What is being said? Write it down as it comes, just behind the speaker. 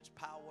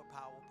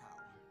power, power.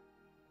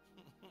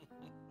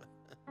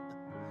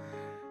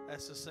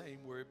 That's the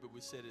same word, but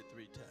we said it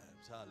 3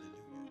 times.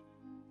 Hallelujah.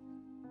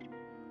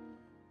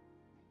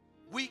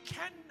 We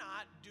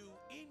cannot do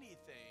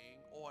anything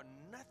or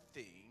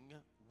nothing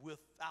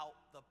without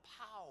the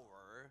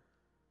power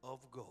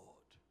of God.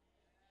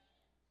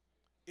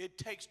 It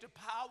takes the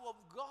power of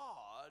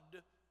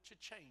God to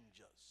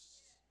change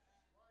us.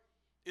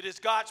 It is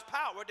God's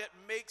power that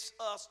makes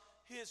us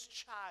his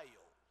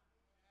child.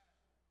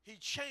 He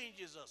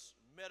changes us,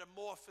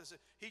 metamorphoses.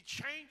 He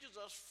changes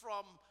us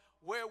from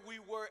where we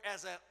were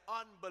as an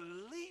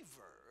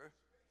unbeliever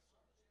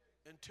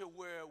into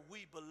where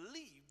we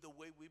believe the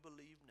way we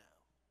believe now.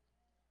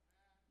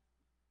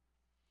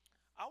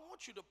 I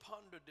want you to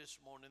ponder this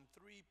morning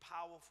 3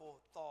 powerful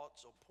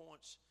thoughts or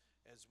points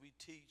as we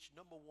teach.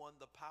 Number 1,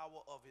 the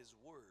power of his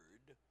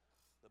word,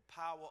 the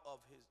power of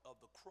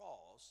the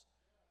cross,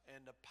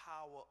 and the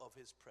power of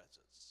his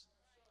presence.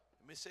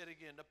 Let me say it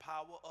again. The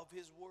power of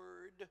his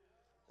word,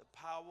 the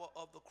power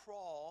of the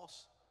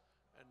cross,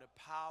 and the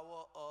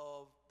power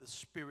of the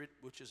Spirit,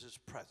 which is his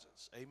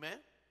presence. Amen?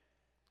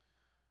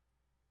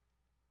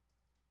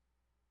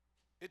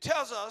 It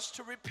tells us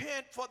to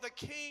repent, for the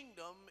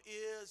kingdom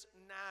is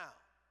now.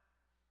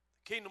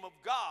 The kingdom of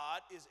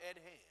God is at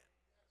hand.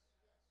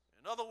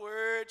 In other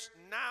words,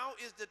 now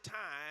is the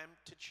time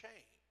to change.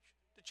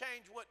 To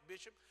change what,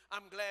 Bishop?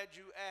 I'm glad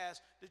you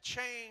asked. To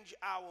change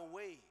our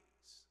ways,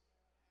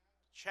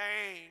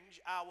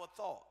 change our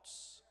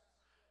thoughts,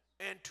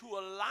 and to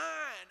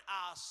align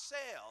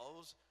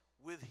ourselves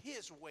with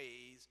his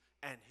ways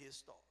and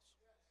his thoughts.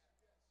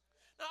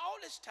 Now, all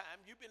this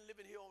time you've been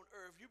living here on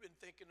earth, you've been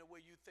thinking the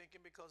way you're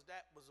thinking because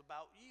that was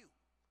about you.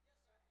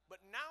 But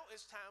now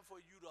it's time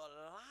for you to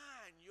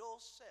align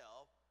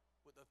yourself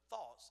with the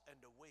thoughts and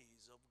the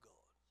ways of God.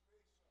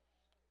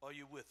 Are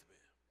you with me?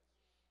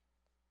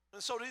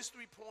 And so these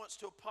 3 points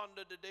to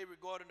ponder today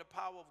regarding the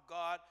power of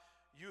God.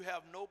 You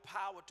have no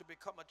power to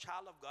become a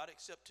child of God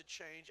except to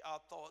change our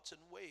thoughts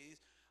and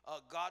ways.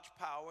 God's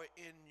power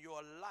in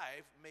your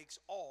life makes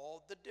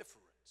all the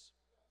difference.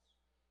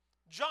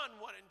 John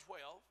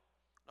 1:12.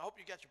 I hope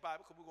you got your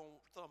Bible because we're going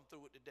to thumb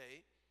through it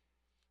today.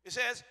 It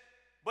says,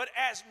 but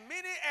as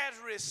many as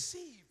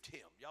received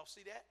him. Y'all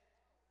see that?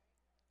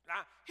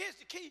 Now, here's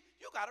the key.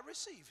 You got to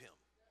receive him.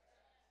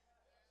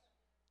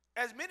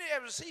 As many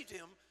as received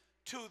him,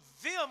 to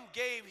them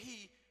gave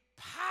he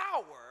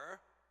power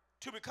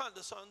to become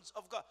the sons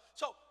of God.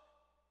 So,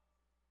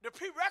 the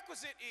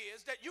prerequisite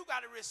is that you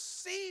got to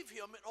receive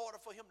him in order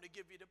for him to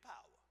give you the power.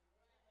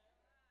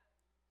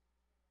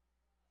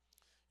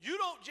 You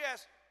don't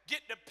just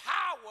get the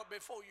power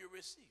before you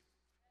receive.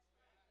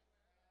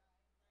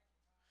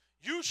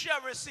 You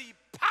shall receive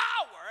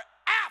power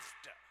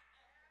after,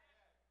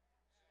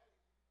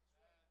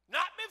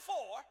 not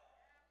before.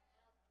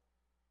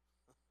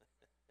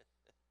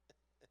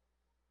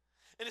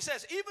 And it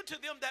says, even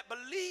to them that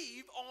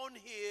believe on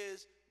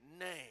his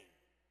name.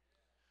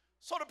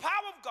 So the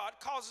power of God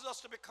causes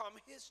us to become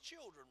his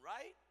children,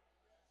 right?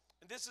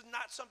 And this is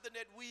not something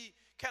that we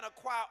can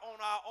acquire on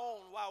our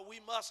own, while we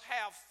must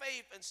have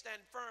faith and stand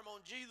firm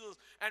on Jesus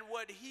and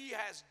what he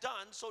has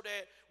done so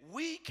that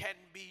we can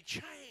be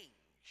changed.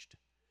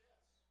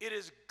 It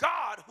is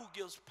God who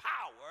gives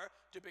power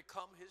to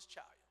become his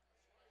child.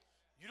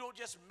 You don't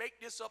just make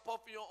this up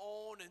off your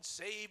own and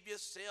save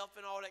yourself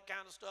and all that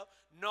kind of stuff.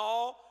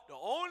 No, the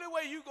only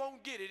way you're going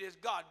to get it is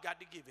God got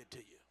to give it to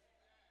you.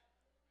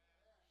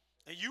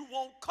 And you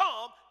won't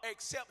come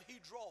except he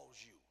draws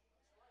you.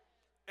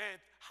 And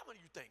how many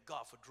of you thank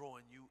God for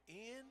drawing you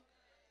in?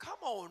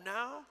 Come on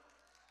now.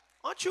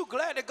 Aren't you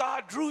glad that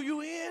God drew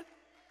you in?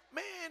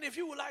 Man, if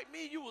you were like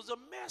me, you was a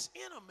mess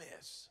in a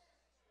mess.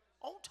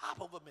 On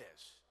top of a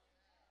mess.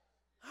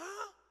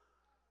 Huh?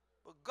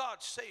 But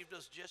God saved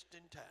us just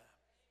in time.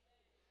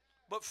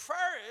 But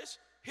first,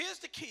 here's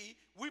the key.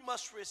 We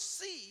must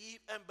receive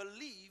and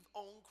believe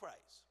on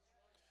Christ.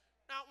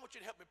 Now, I want you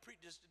to help me preach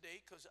this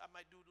today because I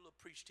might do a little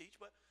preach-teach.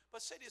 But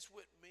say this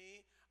with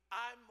me.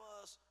 I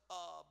must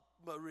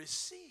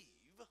receive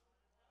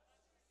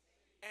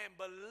and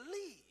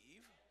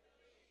believe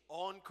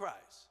on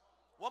Christ.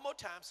 One more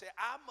time. Say,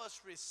 I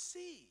must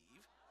receive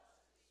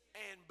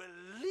and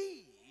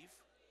believe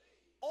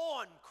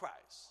on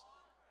Christ.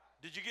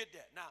 Did you get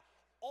that? Now,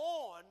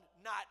 on,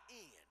 not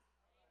in.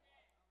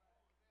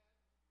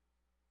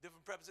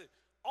 Different preposition.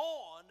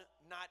 On,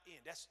 not in.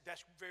 That's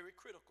very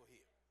critical here.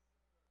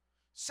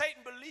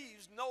 Satan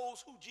believes,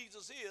 knows who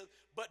Jesus is,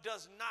 but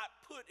does not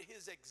put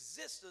his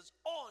existence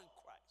on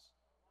Christ.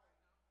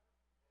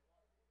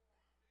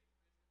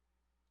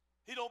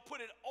 He don't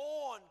put it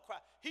on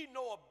Christ. He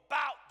know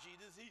about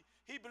Jesus.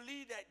 He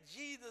believed that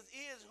Jesus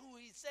is who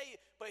he say,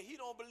 but he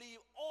don't believe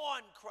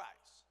on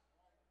Christ.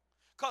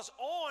 Because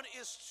on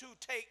is to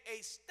take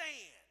a stand,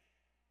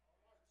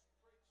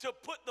 to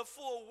put the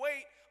full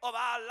weight of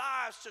our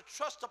lives, to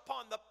trust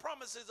upon the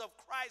promises of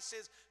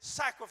Christ's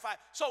sacrifice.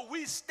 So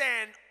we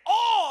stand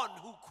on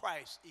who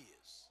Christ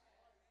is.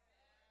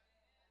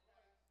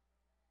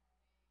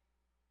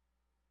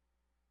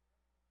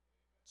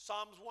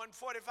 Psalms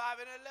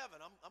 145 and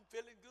 11. I'm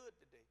feeling good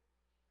today.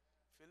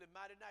 Feeling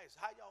mighty nice.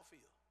 How y'all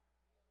feel?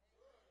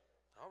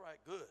 All right,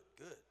 good,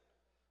 good.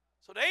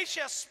 So they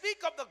shall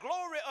speak of the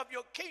glory of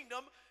your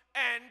kingdom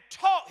and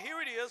talk, here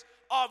it is,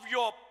 of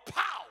your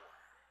power.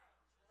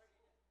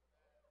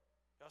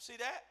 Y'all see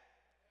that?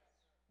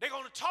 They're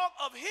going to talk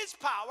of his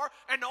power,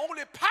 and the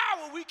only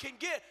power we can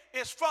get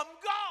is from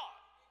God.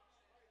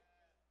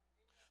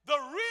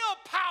 The real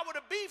power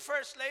to be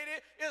First Lady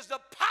is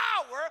the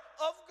power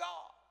of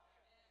God.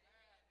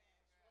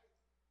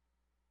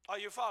 Are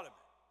you following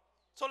me?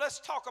 So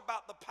let's talk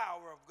about the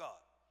power of God.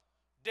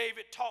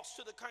 David talks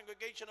to the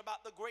congregation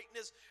about the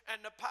greatness and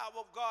the power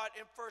of God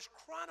in 1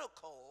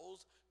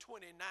 Chronicles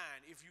 29.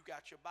 If you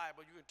got your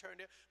Bible, you can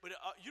turn there. But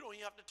you don't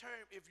even have to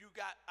turn. If you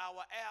got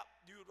our app,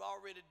 you've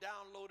already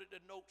downloaded the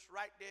notes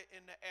right there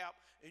in the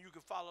app, and you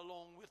can follow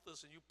along with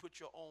us, and you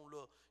put your own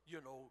little,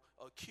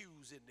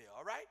 cues in there,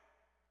 all right?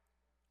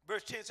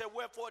 Verse 10 said,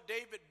 wherefore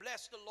David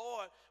blessed the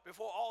Lord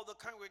before all the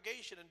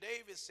congregation, and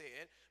David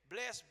said,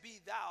 blessed be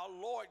thou,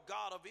 Lord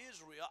God of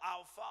Israel,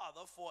 our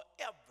Father,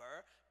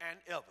 forever and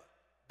ever.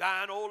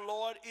 Thine, O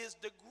Lord, is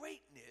the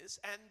greatness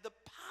and the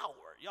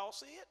power. Y'all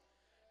see it?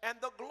 And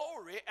the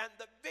glory and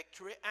the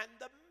victory and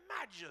the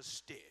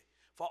majesty.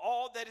 For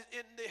all that is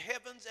in the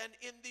heavens and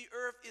in the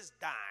earth is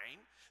thine.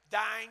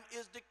 Thine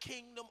is the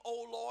kingdom,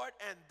 O Lord,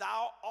 and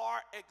thou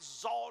art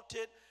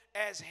exalted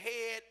as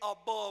head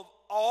above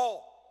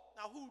all.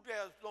 Now, who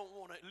there don't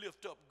want to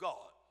lift up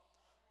God?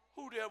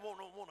 Who there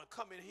want to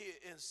come in here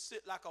and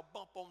sit like a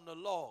bump on the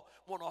law,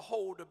 want to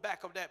hold the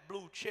back of that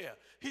blue chair?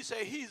 He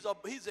said he's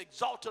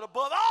exalted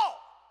above all.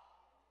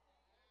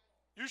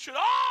 You should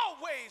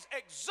always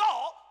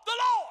exalt the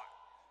Lord.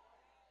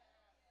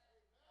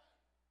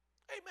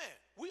 Amen.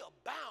 We are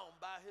bound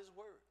by his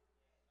word.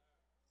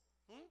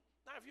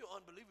 Now, if you're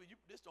an unbeliever,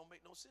 this don't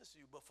make no sense to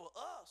you. But for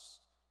us,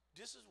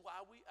 this is why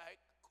we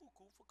act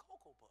cuckoo for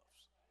Cocoa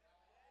Puffs.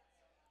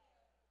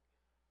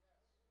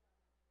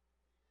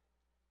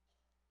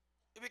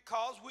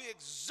 Because we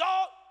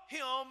exalt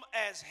him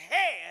as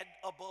head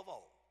above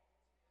all.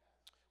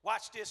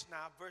 Watch this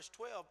now, verse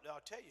 12,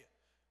 I'll tell you.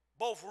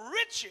 Both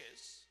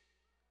riches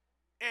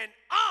and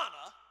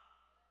honor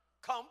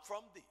come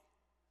from thee.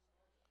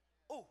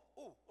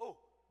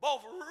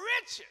 Both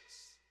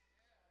riches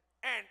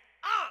and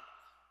honor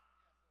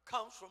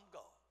comes from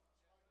God.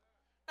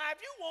 Now, if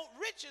you want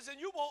riches and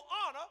you want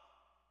honor,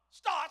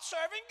 start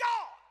serving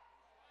God.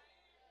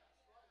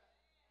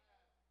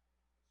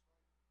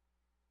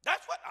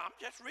 That's what I'm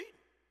just reading.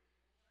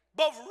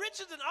 Both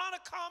riches and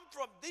honor come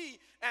from thee,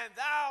 and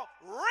thou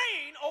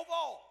reign over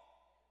all.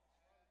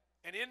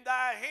 And in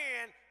thy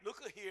hand,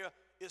 look here,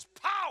 is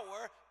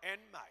power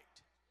and might.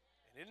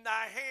 And in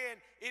thy hand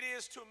it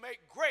is to make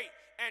great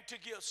and to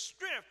give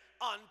strength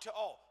unto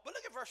all. But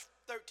look at verse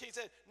 13. It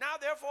says,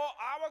 now therefore,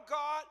 our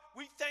God,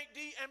 we thank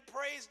thee and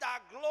praise thy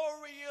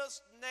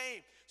glorious name.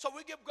 So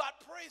we give God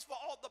praise for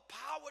all the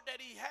power that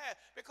he has.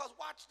 Because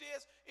watch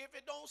this, if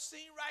it don't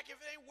seem right,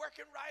 if it ain't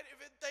working right, if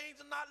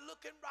things are not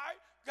looking right,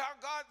 God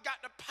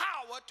got the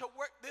power to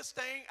work this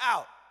thing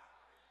out.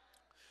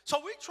 So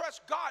we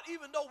trust God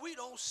even though we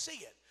don't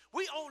see it.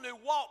 We only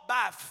walk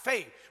by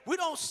faith. We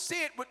don't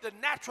see it with the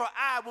natural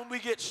eye when we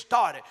get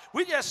started.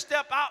 We just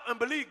step out and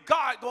believe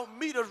God going to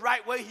meet us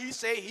right where he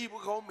said he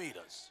was going to meet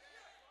us.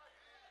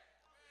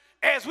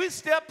 As we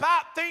step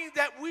out, things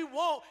that we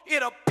want,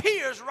 it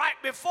appears right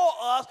before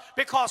us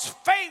because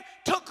faith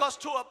took us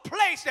to a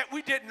place that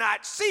we did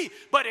not see,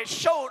 but it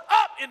showed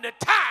up in the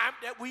time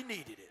that we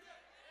needed it.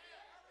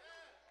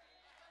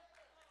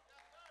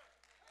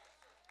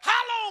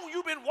 How long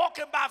you been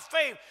walking by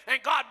faith and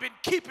God been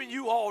keeping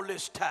you all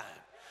this time?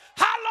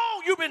 How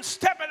long you been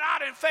stepping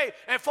out in faith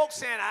and folks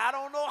saying, I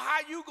don't know how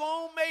you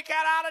gonna make it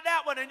out of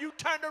that one, and you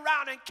turned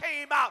around and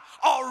came out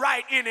all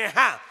right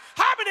anyhow?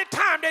 How many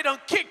times they done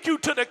kicked you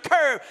to the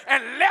curb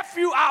and left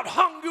you out,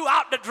 hung you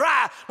out to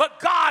dry, but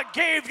God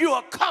gave you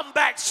a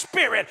comeback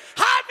spirit?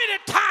 How many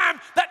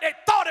times that they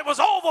thought it was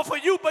over for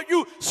you, but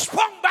you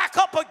swung back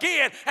up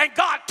again and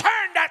God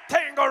turned that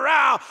thing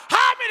around?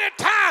 How many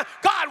times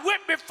God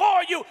went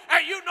before you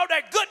and you know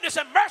that goodness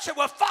and mercy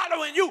were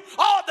following you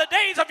all the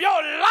days of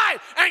your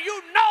life, and you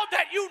know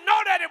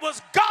that it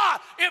was God?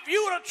 If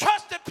you would have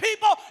trusted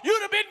people,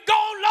 you'd have been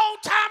gone long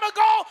time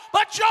ago,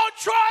 but your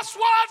trust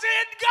was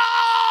in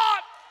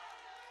God.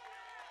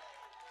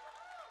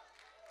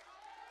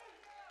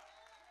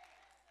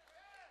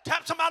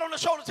 Tap somebody on the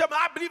shoulder and tell me,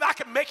 I believe I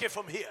can make it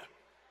from here.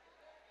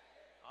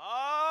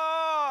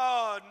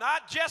 Oh,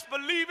 not just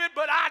believe it,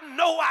 but I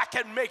know I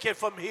can make it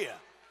from here.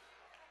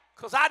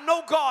 Because I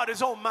know God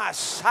is on my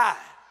side.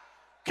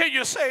 Can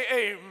you say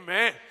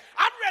amen?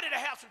 I'm ready to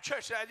have some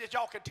church that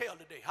y'all can tell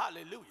today.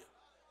 Hallelujah.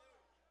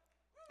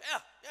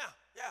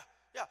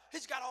 Yeah.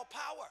 He's got all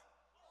power.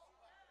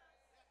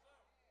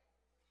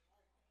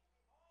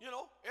 You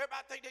know,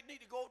 everybody think they need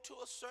to go to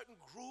a certain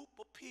group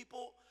of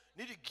people,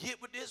 need to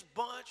get with this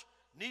bunch,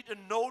 need to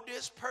know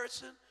this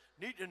person,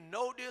 need to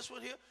know this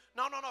one here.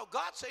 No.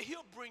 God said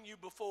he'll bring you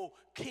before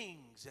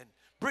kings and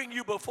bring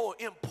you before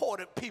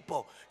important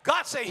people.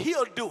 God said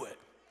he'll do it.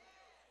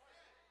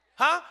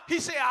 Huh? He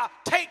said, I'll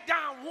take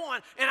down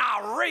one and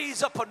I'll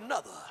raise up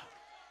another.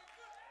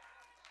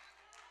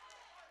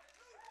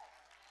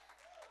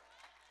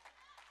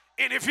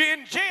 And if you're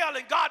in jail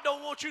and God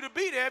don't want you to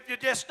be there, if you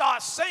just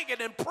start singing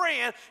and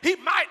praying, he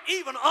might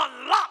even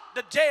unlock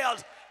the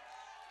jails.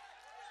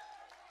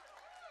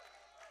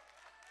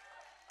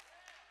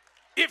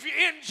 If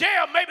you're in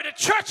jail, maybe the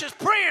church is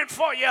praying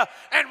for you,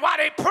 and while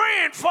they're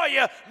praying for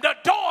you, the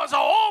doors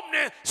are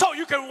opening so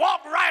you can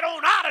walk right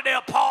on out of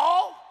there,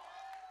 Paul.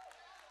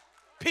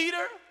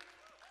 Peter.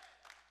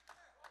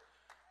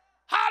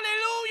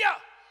 Hallelujah.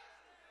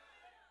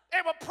 They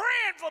were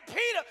praying for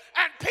Peter,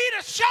 and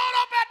Peter showed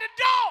up at the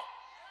door.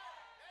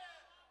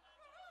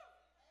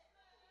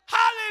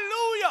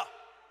 Hallelujah.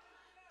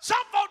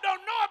 Some folk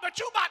don't know it, but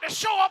you about to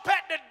show up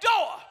at the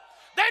door.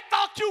 They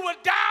thought you were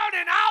down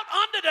and out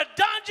under the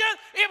dungeon.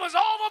 It was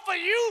over for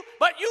you,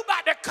 but you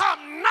about to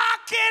come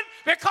knocking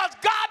because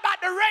God about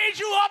to raise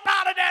you up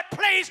out of that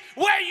place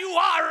where you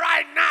are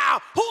right now.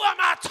 Who am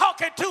I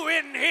talking to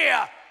in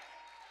here?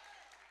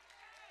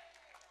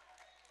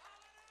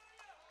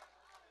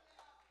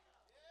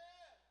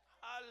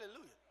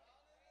 Hallelujah.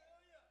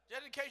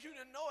 Just in case you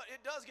didn't know it,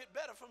 it does get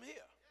better from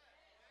here.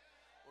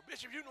 Well,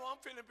 Bishop, you know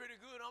I'm feeling pretty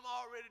good. I'm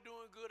already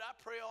doing good. I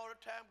pray all the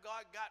time.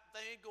 God got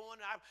things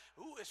going.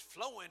 It's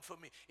flowing for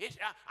me.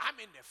 I'm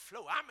in the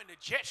flow. I'm in the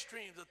jet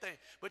streams of things.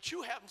 But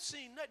you haven't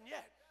seen nothing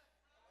yet.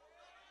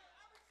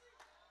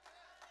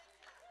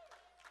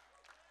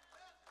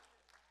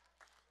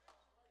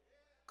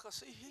 Because,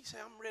 see, he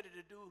said, I'm ready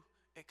to do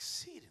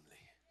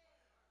exceedingly,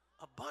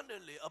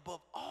 abundantly,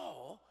 above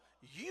all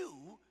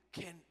you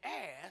can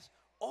ask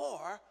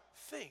or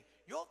think.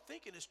 Your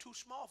thinking is too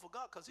small for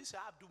God because he said,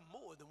 I'll do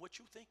more than what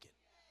you're thinking.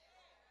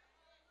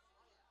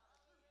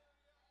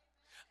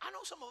 I know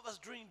some of us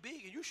dream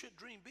big, and you should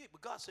dream big, but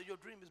God said your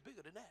dream is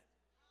bigger than that.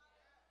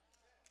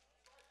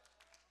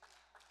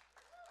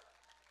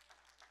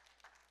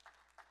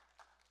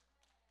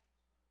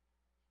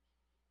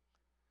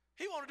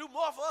 He want to do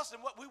more for us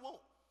than what we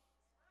want.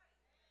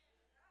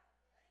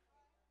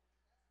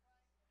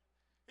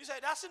 He said,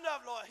 that's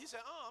enough, Lord. He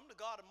said, I'm the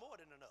God of more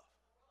than enough.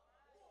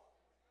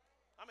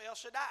 I'm El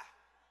Shaddai.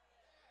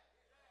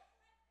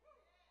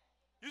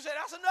 You say,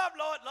 that's enough,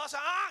 Lord. Lord said,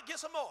 get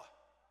some more.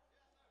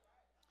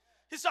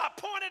 He started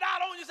pouring it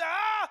out on you. You say,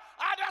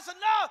 that's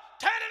enough.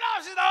 Turn it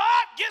off. He said,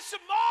 get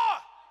some more.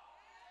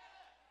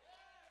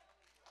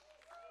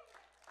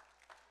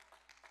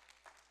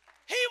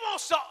 He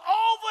wants to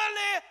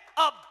overly,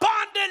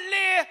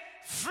 abundantly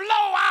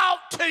flow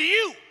out to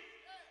you.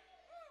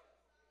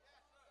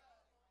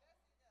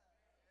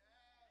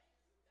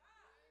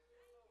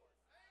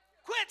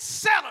 Quit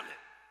selling it.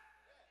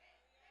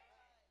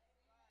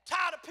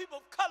 Tired of people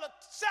of color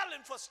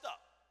selling for stuff.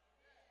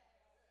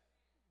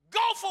 Go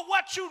for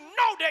what you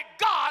know that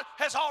God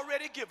has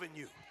already given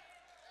you.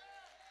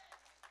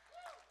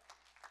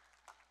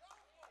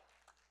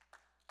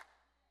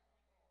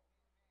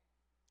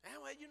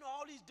 And well, you know,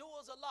 all these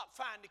doors are locked.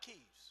 Find the keys.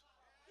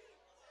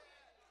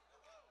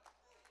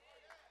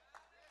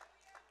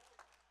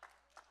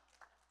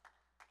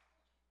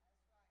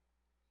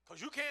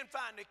 Because you can't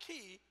find the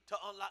key to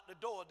unlock the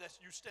door that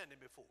you're standing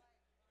before.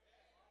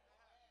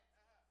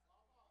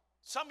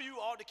 Some of you,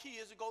 all the key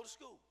is to go to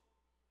school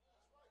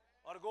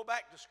or to go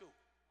back to school.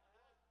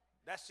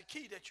 That's the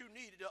key that you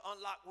need to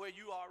unlock where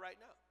you are right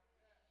now.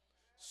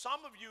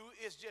 Some of you,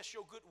 it's just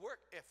your good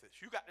work ethics.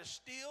 You got to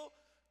still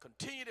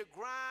continue to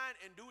grind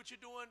and do what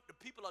you're doing. The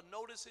people are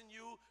noticing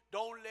you.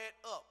 Don't let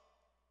up.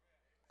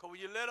 Because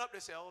when you let up,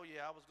 they say, oh,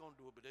 yeah, I was going to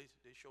do it, but they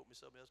showed me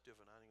something else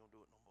different. I ain't going to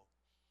do it no more.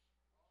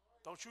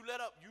 Don't you let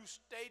up. You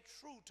stay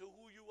true to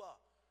who you are.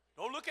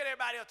 Don't look at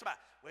everybody else about,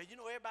 well, you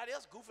know, everybody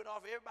else goofing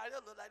off. Everybody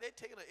else look like they're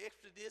taking an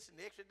extra this and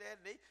extra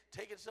that, and they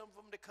taking something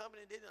from the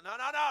company. No,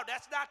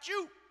 that's not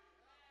you.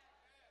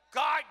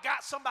 God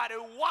got somebody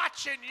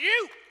watching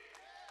you.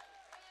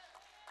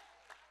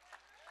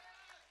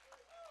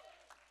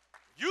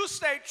 You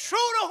stay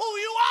true to who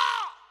you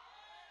are.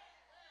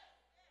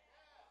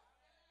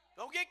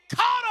 Don't get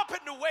caught up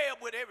in the web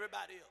with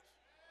everybody else.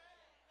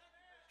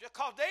 Just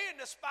because they in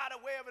the spider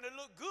web and it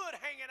look good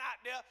hanging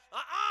out there.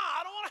 I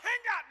don't want to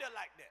hang out there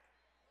like that.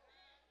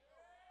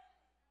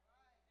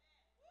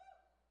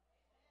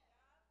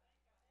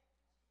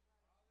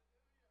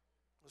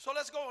 So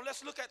let's go on.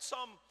 Let's look at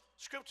some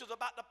scriptures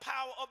about the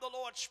power of the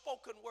Lord's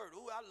spoken word.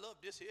 Ooh, I love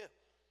this here.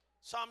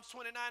 Psalms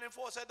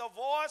 29:4 said, the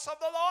voice of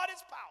the Lord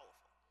is powerful.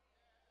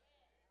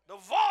 The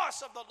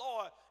voice of the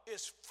Lord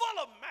is full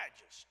of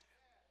majesty.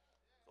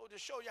 So to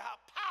show you how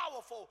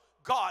powerful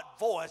God's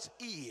voice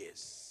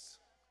is.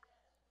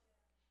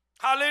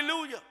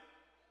 Hallelujah.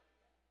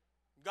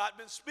 God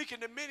been speaking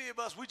to many of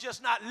us. We're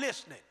just not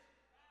listening.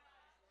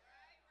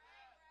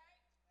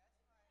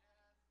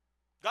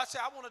 God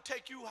said, I want to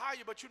take you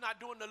higher, but you're not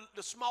doing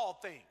the small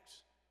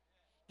things.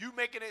 You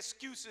making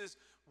excuses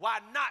why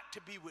not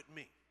to be with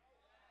me.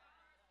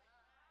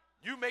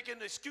 You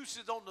making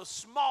excuses on the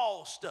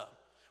small stuff.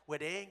 Well,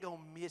 they ain't going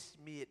to miss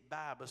me at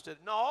Bible study.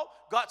 No,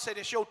 God said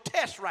it's your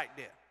test right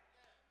there.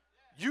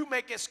 You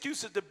make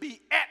excuses to be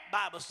at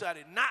Bible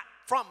study, not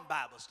from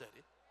Bible study.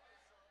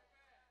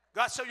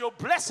 God said your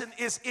blessing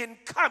is in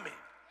coming,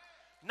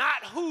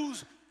 not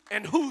who's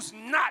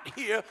not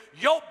here.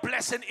 Your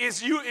blessing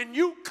is you and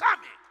you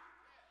coming.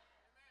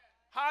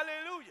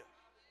 Hallelujah.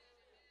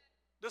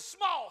 The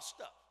small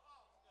stuff.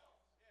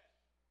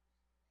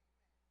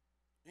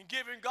 And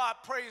giving God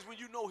praise when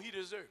you know he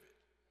deserves it.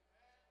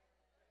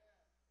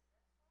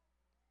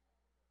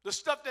 The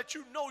stuff that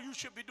you know you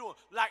should be doing,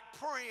 like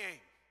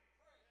praying.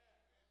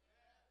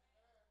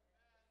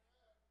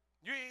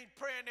 You ain't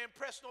praying to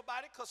impress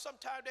nobody because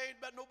sometimes there ain't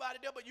about nobody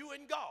there but you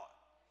and God.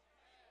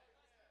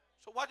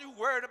 So what you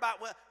worried about?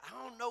 Well, I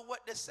don't know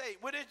what to say.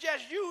 Well, it's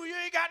just you. You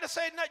ain't got to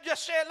say nothing.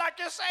 Just say it like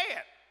you're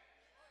saying.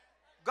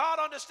 God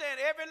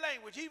understands every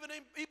language, even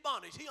in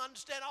Ebonics. He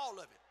understands all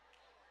of it.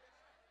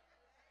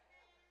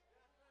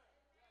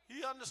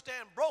 He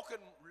understands broken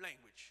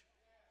language.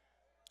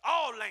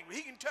 All language.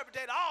 He can interpret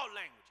all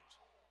languages.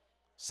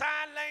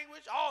 Sign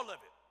language, all of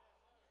it.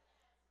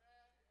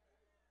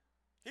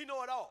 He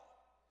know it all.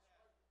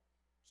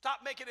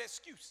 Stop making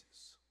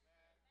excuses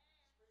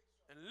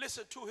and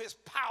listen to his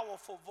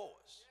powerful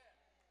voice.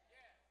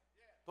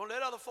 Don't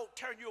let other folk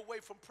turn you away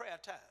from prayer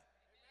time.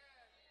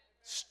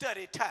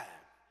 Study time.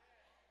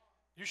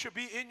 You should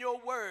be in your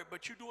word,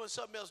 but you're doing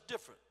something else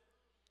different.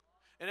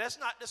 And that's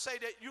not to say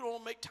that you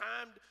don't make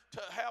time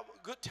to have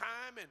a good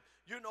time. And,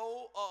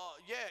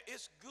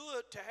 it's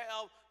good to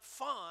have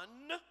fun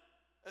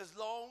as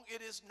long as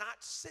it is not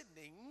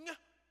sinning.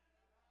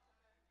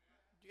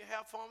 You can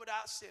have fun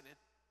without sinning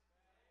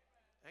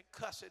and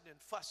cussing and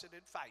fussing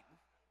and fighting.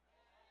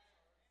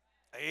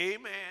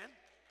 Amen.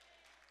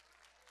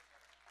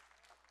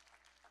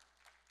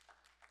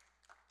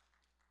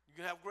 You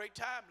can have a great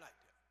time like that.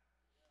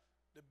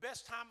 The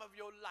best time of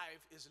your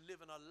life is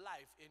living a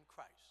life in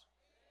Christ.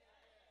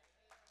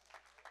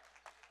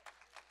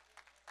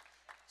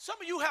 Some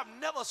of you have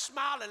never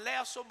smiled and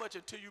laughed so much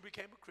until you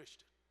became a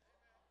Christian.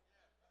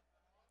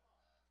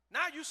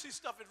 Now you see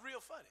stuff is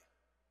real funny.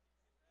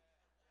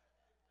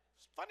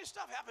 Funny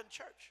stuff happen in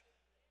church.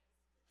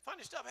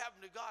 Funny stuff happen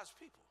to God's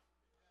people.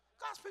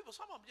 God's people,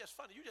 some of them just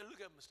funny. You just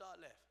look at them and start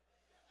laughing.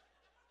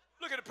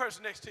 Look at the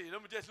person next to you.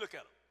 Let me just look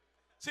at them.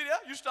 See there?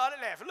 You started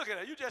laughing. Look at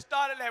that. You just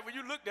started laughing. When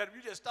you looked at them,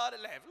 you just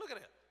started laughing. Look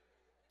at that.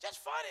 Just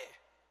funny.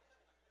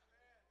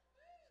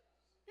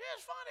 Yeah,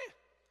 it's funny.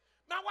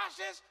 Now watch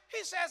this.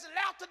 He says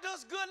laughter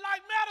does good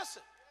like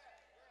medicine.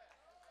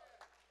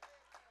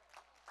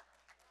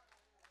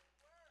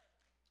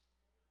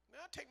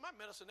 Man, I take my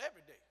medicine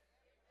every day.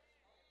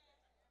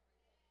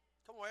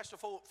 Come on, ask the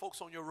folks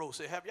on your row.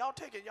 Say, have y'all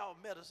taken y'all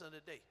medicine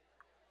today?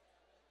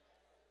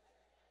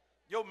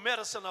 Your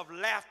medicine of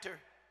laughter.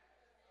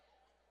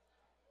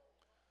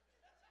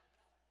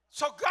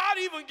 So God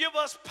even give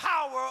us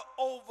power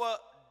over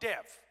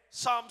death.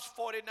 Psalms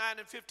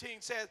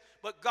 49:15 says,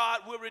 but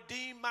God will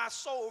redeem my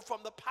soul from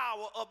the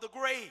power of the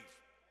grave,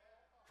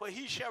 for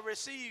he shall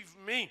receive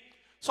me.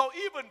 So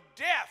even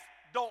death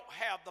don't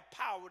have the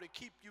power to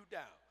keep you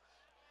down.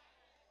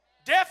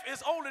 Death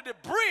is only the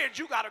bridge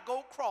you got to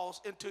go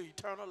across into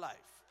eternal life.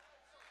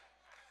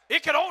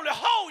 It can only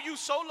hold you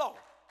so long.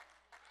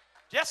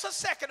 Just a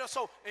second or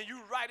so, and you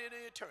right into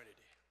eternity.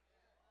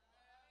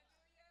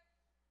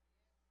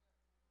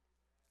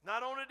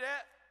 Not only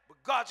that, but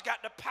God's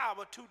got the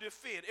power to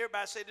defend.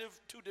 Everybody say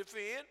to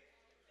defend.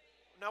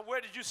 Now,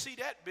 where did you see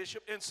that,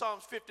 Bishop? In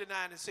Psalms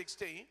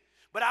 59:16.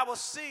 But I will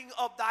sing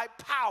of thy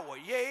power.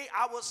 Yea,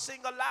 I will sing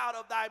aloud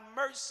of thy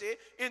mercy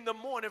in the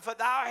morning. For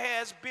thou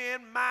hast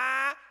been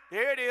my,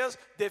 there it is,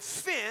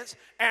 defense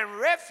and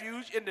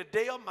refuge in the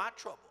day of my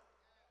trouble.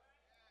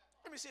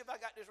 Let me see if I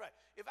got this right.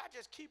 If I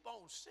just keep on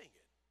singing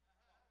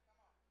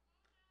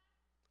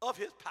of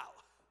his power,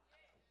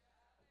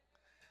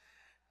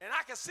 and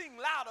I can sing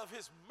loud of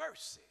his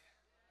mercy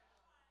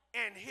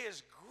and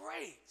his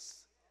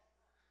grace,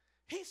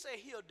 he said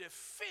he'll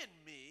defend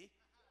me.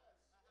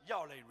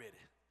 Y'all ain't ready.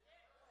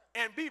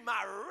 And be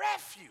my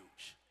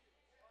refuge.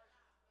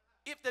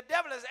 If the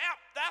devil is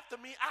after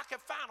me, I can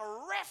find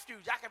a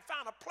refuge. I can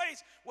find a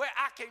place where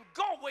I can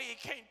go where he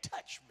can't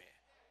touch me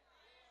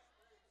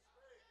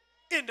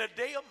in the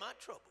day of my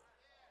trouble.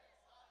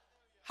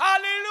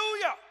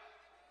 Hallelujah.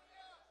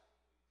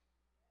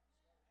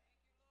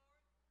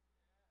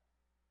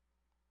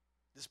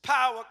 This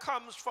power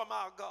comes from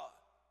our God.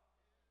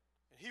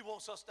 And he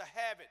wants us to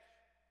have it.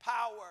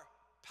 Power,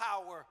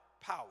 power,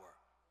 power.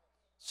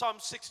 Psalm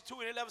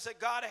 62:11 said,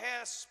 God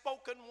has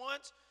spoken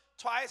once,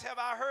 twice have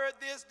I heard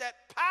this,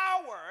 that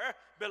power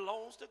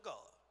belongs to God.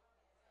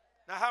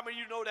 Now, how many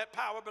of you know that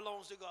power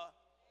belongs to God?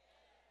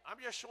 I'm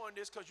just showing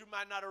this because you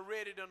might not have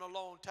read it in a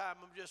long time.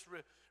 I'm just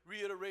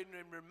reiterating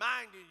and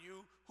reminding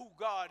you who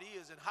God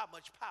is and how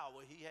much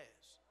power he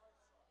has.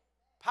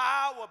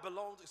 Power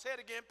belongs, say it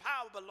again,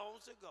 power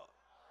belongs to God.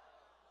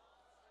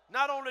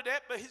 Not only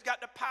that, but he's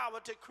got the power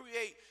to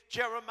create.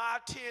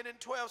 Jeremiah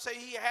 10:12 say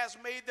he has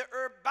made the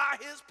earth by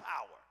his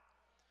power.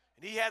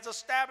 And he has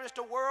established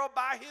the world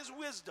by his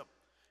wisdom.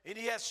 And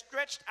he has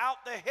stretched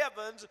out the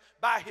heavens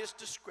by his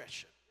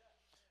discretion.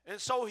 And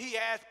so he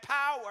has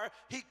power.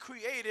 He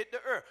created the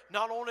earth.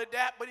 Not only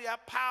that, but he has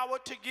power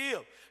to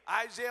give.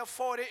 Isaiah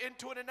 40 and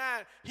 29,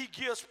 he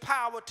gives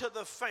power to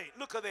the faint.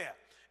 Look at that.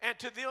 And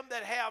to them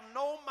that have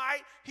no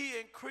might, he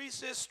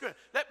increases strength.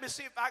 Let me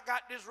see if I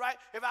got this right.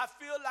 If I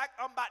feel like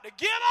I'm about to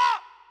give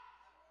up,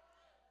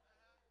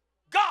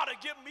 God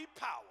will give me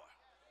power.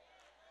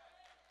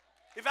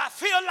 If I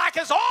feel like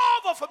it's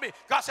over for me,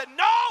 God said,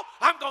 no,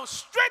 I'm going to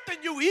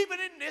strengthen you even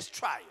in this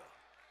trial.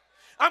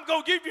 I'm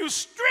going to give you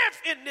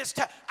strength in this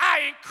time.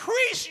 I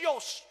increase your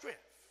strength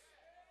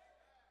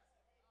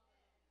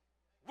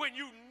when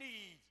you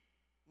need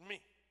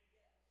me.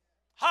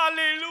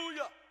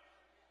 Hallelujah.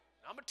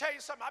 I'm going to tell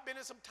you something. I've been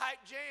in some tight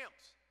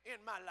jams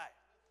in my life.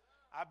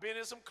 I've been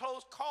in some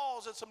close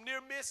calls and some near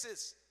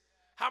misses.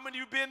 How many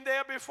of you been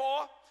there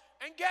before?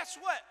 And guess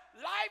what?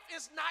 Life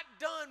is not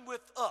done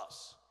with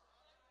us.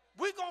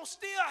 We're going to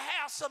still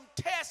have some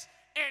tests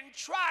and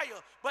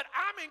trial. But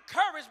I'm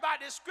encouraged by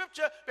this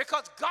scripture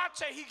because God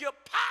said he gives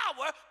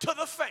power to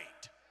the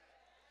faint.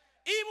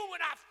 Even when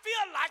I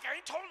feel like, I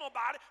ain't told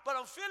nobody, but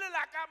I'm feeling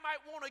like I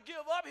might want to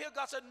give up here,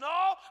 God said,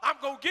 no, I'm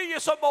going to give you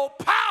some more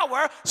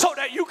power so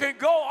that you can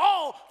go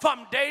on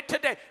from day to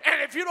day.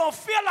 And if you don't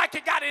feel like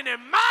you got any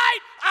might,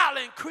 I'll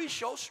increase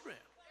your strength.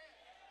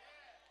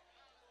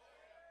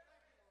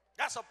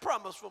 That's a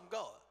promise from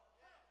God.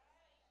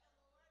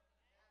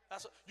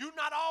 You're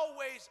not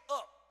always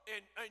up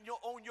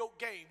on your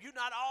game. You're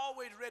not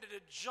always ready to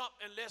jump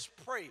and let's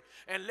pray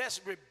and let's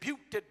rebuke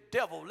the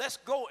devil. Let's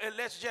go and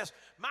let's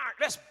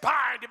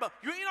bind him up.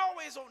 You ain't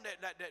always on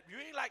that. You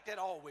ain't like that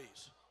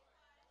always.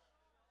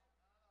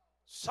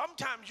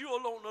 Sometimes you're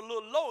alone a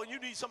little low and you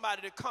need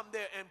somebody to come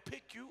there and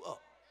pick you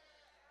up.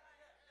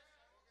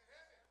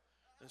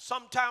 And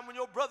sometimes when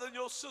your brother and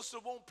your sister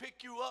won't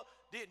pick you up,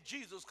 then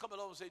Jesus come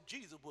along and say,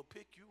 Jesus will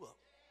pick you up.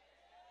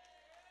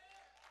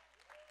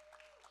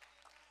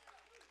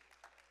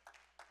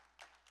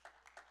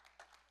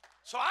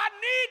 So I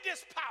need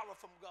this power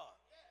from God.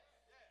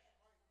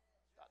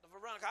 Dr.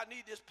 Veronica, I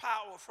need this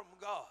power from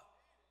God.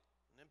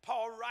 And then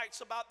Paul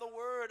writes about the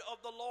word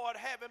of the Lord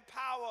having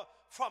power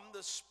from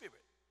the Spirit.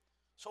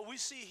 So we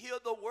see here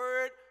the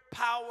word,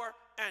 power,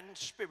 and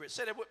spirit.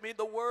 Say that with me,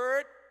 the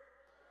word,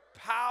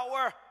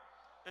 power,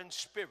 and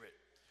spirit.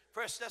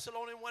 1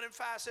 Thessalonians 1 and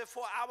 5 said,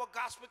 for our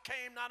gospel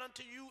came not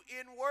unto you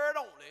in word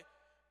only,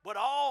 but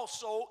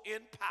also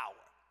in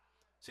power.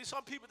 See,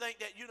 some people think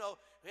that,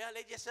 well,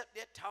 they just up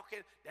there talking,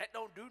 that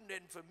don't do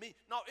nothing for me.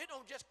 No,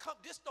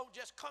 this don't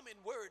just come in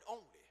word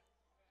only.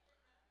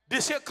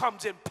 This here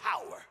comes in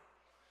power.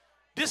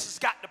 This has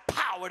got the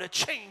power to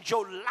change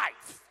your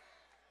life.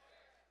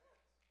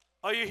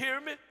 Are you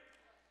hearing me?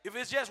 If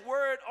it's just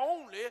word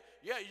only,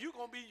 yeah, you're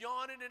going to be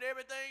yawning and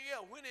everything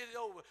else when it's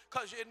over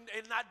because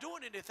it's not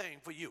doing anything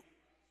for you.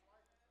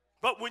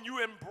 But when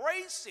you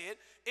embrace it,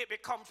 it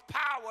becomes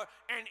power.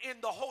 And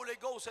in the Holy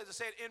Ghost, as I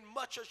said, in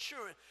much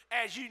assurance,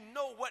 as you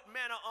know what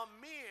manner of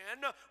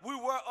men we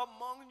were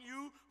among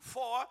you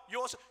for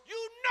yours.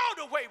 You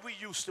know the way we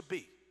used to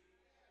be.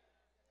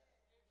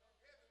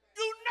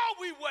 You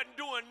know we wasn't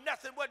doing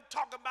nothing, wasn't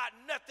talking about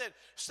nothing,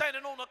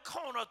 standing on the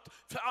corner,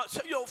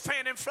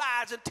 fanning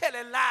flies and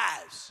telling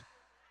lies.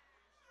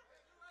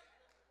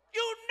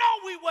 You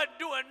know we wasn't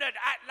doing nothing,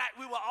 act like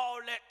we were all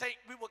that, think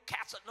we were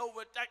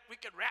Casanova, think we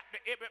could rap the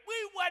image. We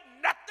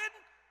wasn't nothing.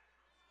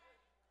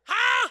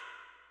 Huh?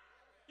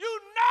 You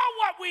know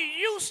what we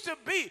used to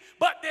be,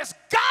 but this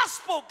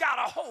gospel got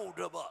a hold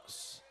of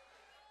us.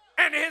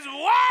 And his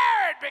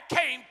word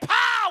became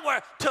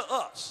power to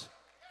us.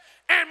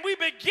 And we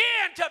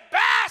began to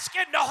bask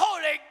in the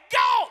Holy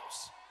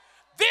Ghost.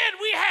 Then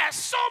we had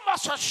so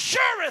much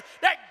assurance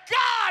that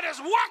God is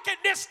working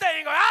this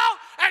thing out,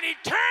 and he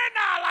turned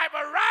our life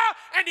around,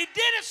 and he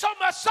did it so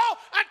much so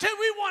until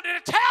we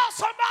wanted to tell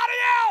somebody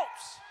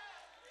else.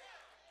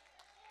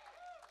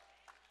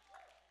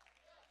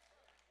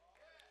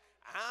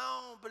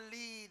 I don't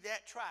believe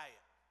that. Try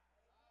it.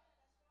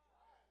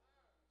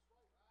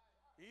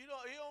 You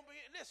don't be,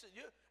 listen,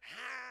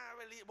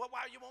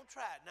 why you won't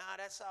try it? Nah,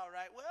 that's all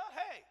right. Well,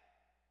 hey,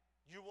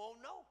 you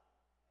won't know.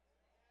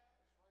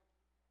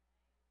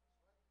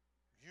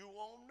 You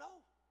won't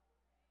know.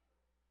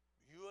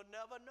 You'll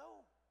never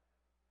know.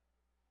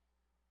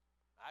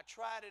 I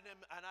tried it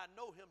and I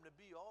know him to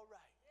be all right.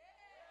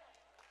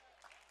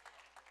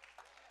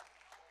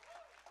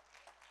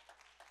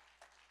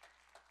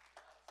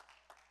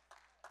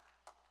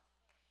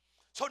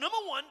 So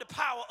number one, the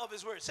power of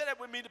his word. Say that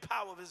with me, the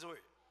power of his word.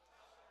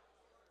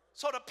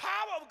 So the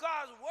power of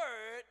God's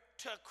word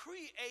to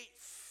create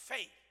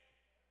faith.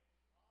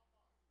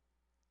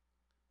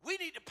 We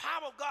need the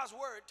power of God's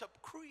word to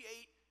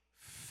create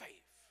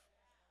faith.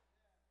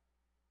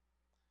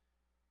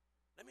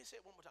 Let me say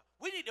it one more time.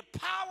 We need the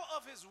power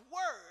of his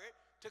word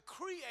to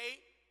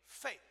create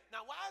faith. Now,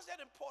 why is that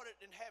important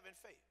in having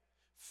faith?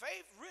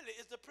 Faith really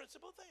is the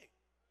principal thing.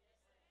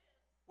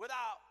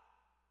 Without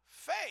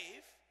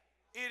faith,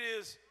 it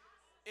is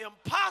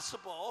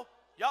impossible.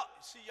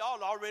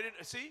 Y'all already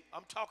see,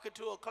 I'm talking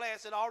to a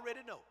class that already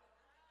know.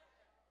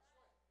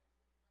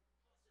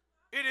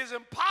 It is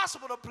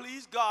impossible to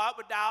please God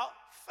without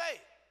faith.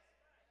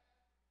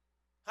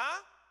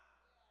 Huh?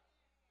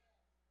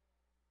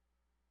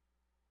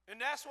 And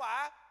that's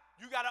why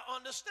you got to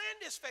understand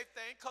this faith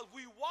thing, because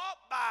we walk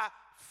by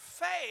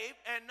faith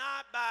and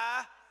not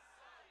by.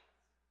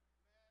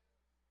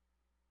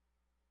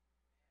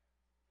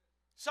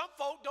 Some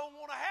folk don't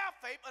want to have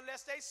faith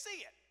unless they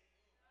see it.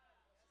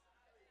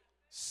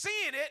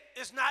 Seeing it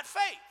is not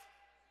faith.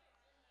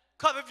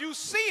 Because if you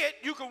see it,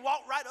 you can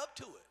walk right up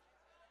to it.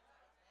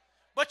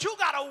 But you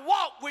got to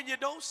walk when you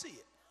don't see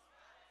it.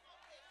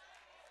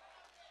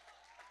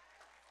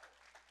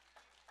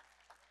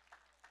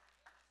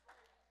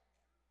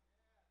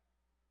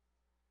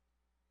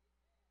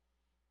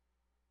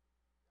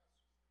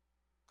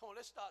 Come on,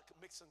 let's start to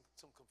make some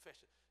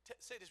confession.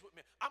 Say this with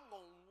me. I'm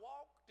going to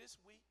walk this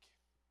week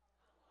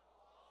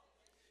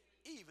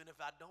even if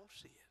I don't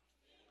see it.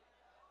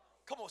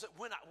 Come on, say,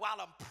 while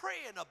I'm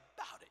praying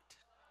about it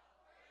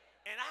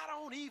and I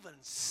don't even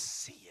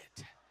see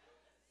it,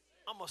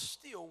 I'm going to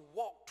still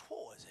walk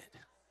towards it,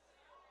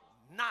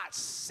 not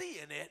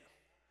seeing it,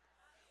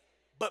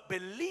 but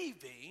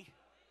believing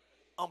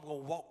I'm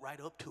going to walk right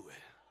up to it.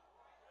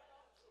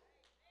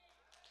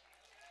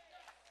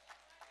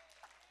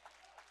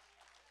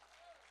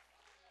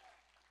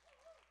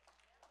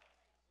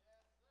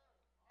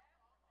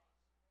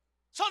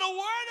 So the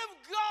Word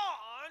of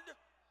God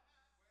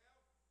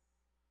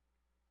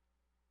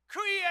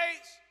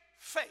creates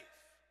faith.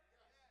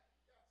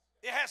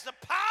 It has the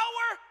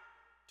power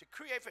to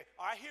create faith.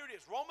 All right, here it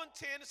is. Romans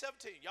 10 and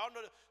 17. Y'all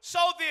know that. So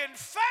then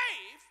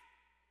faith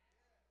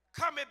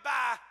cometh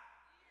by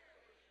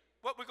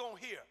what we're going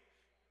to hear.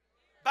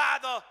 By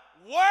the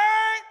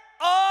Word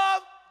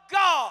of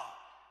God.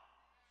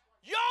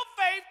 Your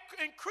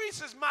faith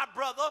increases, my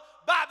brother,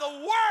 by the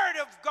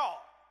Word of God.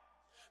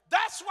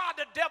 That's why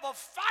the devil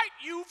fight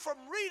you from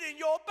reading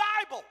your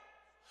Bible.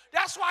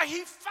 That's why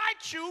he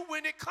fights you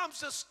when it comes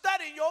to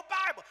studying your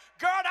Bible.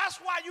 Girl, that's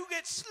why you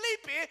get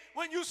sleepy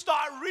when you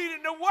start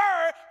reading the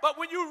Word, but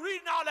when you're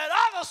reading all that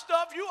other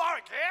stuff, you are,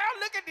 girl,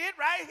 look at it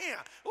right here.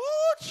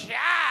 Ooh,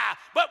 child.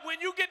 But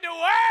when you get the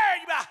Word,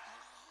 you like,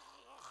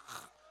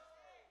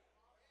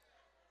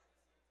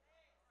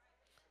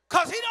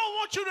 because he don't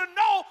want you to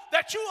know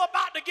that you're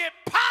about to get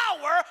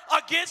power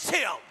against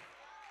him.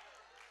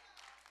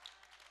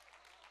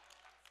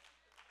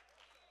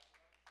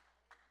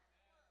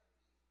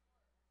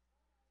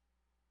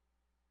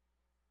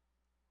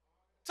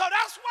 So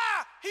that's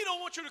why he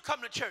don't want you to come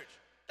to church.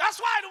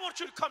 That's why he don't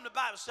want you to come to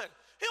Bible study.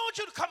 He don't want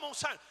you to come on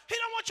Sunday. He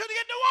don't want you to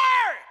get the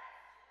Word.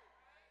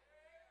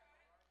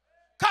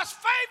 Because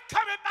faith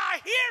cometh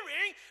by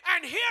hearing,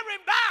 and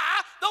hearing by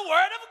the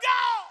Word of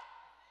God.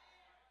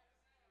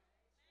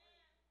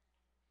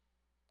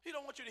 He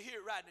don't want you to hear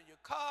it riding in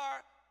your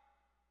car.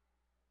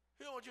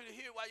 He don't want you to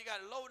hear it while you got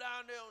to low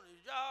down there on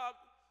your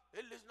job. They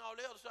listen to all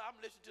the other stuff. I'm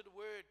listening to the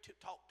Word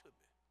talk to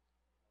me.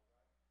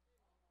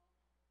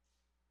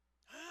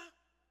 Huh?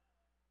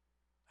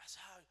 That's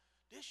how,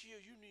 this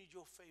year you need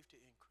your faith to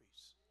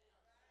increase.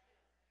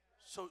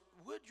 So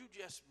would you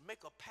just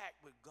make a pact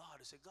with God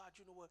and say, God,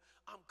 you know what?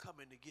 I'm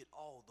coming to get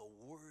all the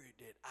Word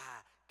that I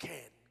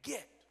can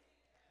get.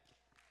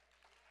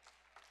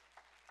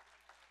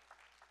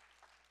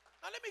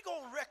 Now let me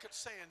go on record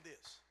saying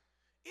this.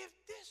 If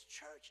this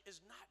church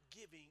is not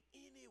giving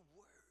any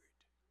Word,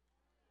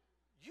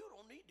 you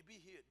don't need to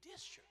be here at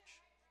this church.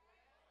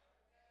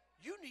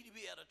 You need to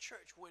be at a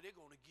church where they're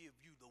going to give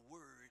you the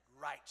Word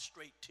right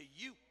straight to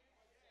you,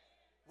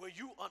 where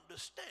you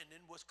understanding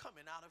what's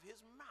coming out of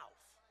his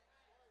mouth.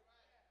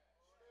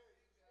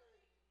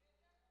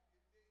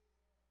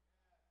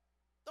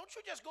 Don't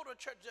you just go to a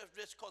church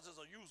just because it's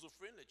a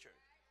user-friendly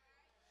church.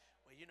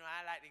 Well, you know,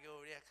 I like to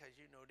go there because,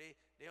 you know, they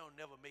don't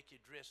never make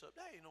you dress up.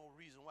 That ain't no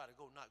reason why to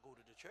not go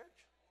to the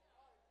church.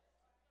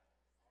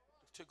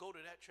 To go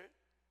to that church.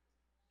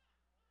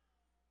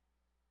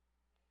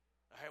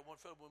 I had one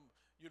fellow when,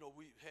 you know,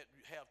 we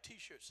have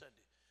T-shirt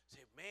Sunday.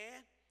 Say,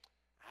 man,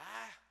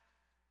 I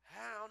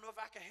don't know if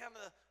I can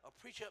handle a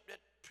preacher up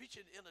there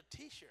preaching in a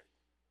T-shirt.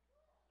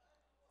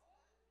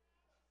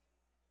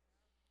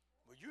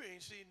 Well, you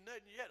ain't seen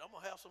nothing yet. I'm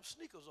going to have some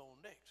sneakers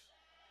on next.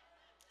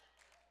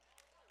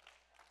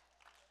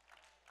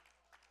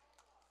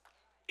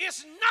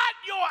 It's not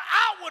your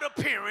outward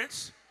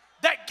appearance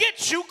that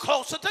gets you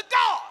closer to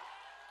God.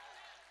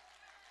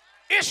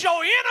 It's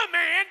your inner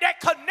man that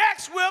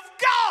connects with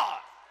God.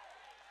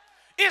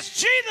 It's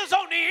Jesus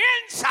on the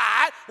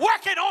inside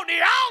working on the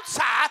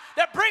outside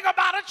that bring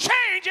about a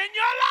change in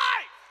your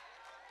life.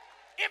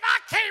 If I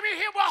came in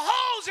here with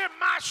holes in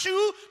my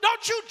shoe,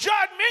 don't you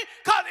judge me,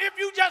 because if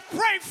you just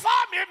pray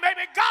for me,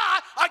 maybe God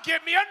will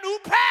give me a new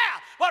pair.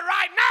 But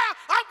right now,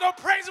 I'm going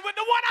to praise him with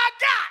the one I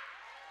got.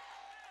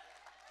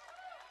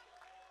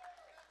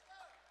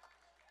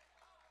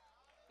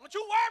 Don't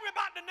you worry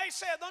about the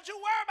naysayers. Don't you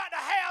worry about the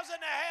haves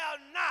and the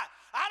have-not.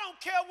 I don't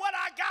care what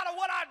I got or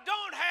what I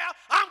don't have.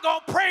 I'm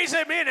going to praise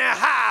him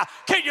anyhow.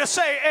 Can you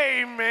say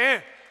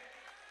amen?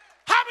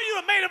 How many of you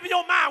have made up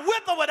your mind,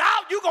 with or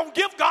without, you're going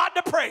to give God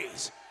the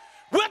praise?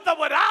 With or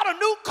without a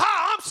new car,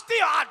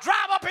 I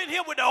drive up in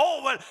here with the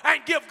old one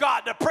and give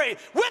God the praise.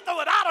 With or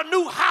without a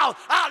new house,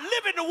 I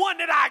live in the one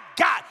that I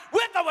got.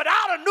 With or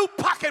without a new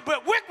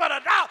pocketbook, with or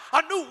without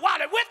a new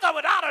wallet, with or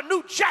without a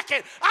new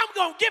jacket, I'm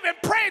going to give him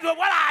praise with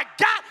what I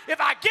got. If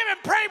I give him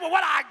praise with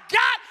what I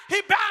got,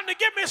 he bound to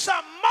give me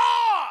some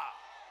more.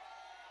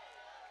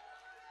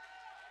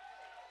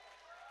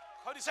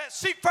 But he said,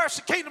 seek first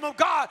the kingdom of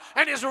God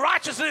and his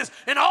righteousness,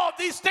 and all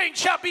these things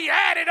shall be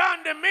added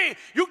unto me.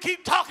 You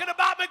keep talking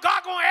about me,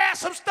 God going to add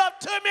some stuff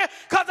to me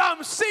because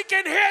I'm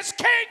seeking his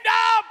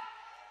kingdom.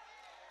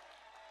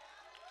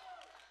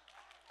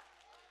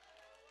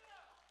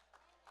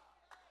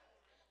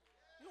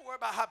 You don't worry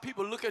about how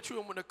people look at you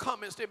and when the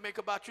comments they make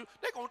about you,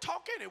 they're going to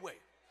talk anyway.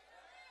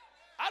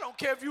 I don't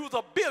care if you was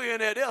a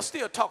billionaire, they'll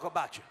still talk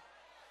about you.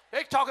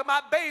 They're talking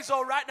about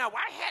Bezos right now.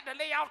 Well, I had to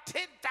lay off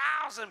 10,000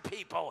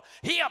 people.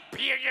 He a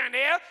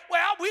billionaire.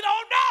 Well, we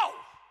don't know.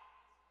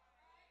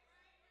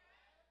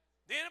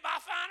 Then if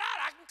I find out,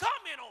 I can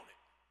comment on it.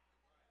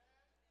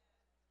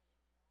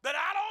 But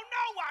I don't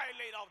know why he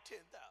laid off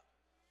 10,000.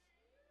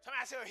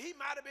 Somebody said, well, he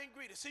might have been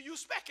greedy. See, you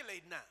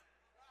speculating now.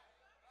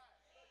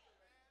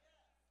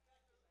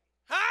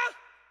 Huh?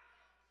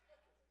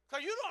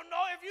 Because you don't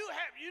know if you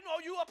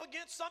up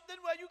against something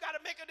where you got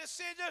to make a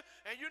decision,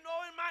 and you know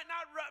it might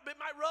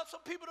rub some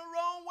people the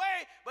wrong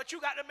way, but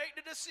you got to make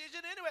the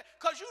decision anyway.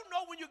 Because you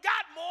know when you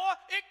got more,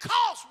 it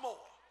costs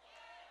more.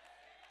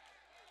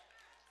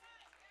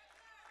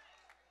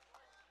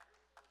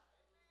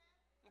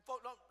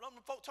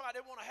 Folks talking about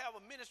they want to have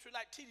a ministry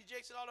like T.D.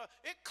 Jakes and all that.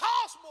 It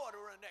costs more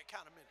to run that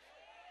kind of ministry.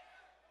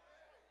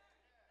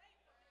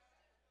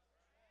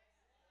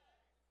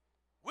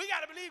 We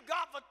got to believe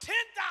God for $10,000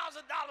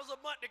 a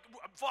month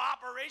for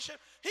operation.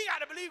 He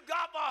got to believe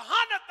God for $100,000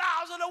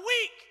 a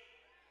week.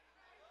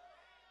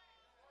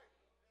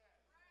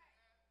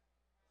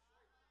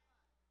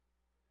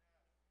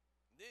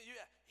 Then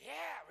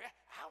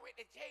I went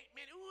to church,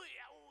 man. Ooh,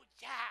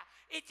 child.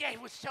 It just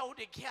was so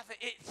together.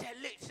 It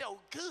looked so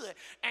good.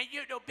 And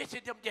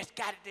Bishop them just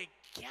got it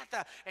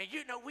together. And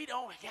we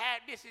don't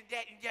have this and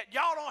that and that.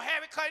 Y'all don't have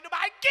it because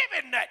nobody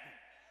giving nothing.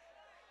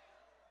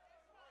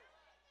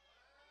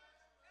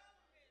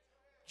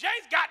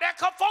 Jay's got that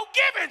come for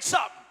giving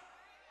something.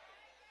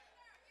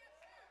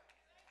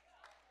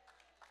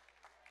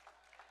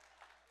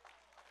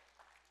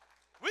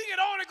 We can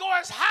only go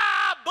as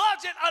high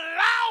budget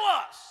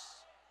allow us.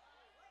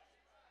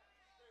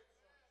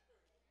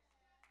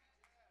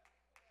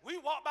 We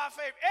walk by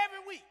faith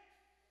every week.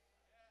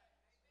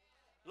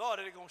 Lord,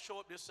 are they going to show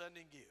up this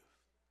Sunday and give?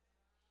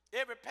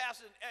 Every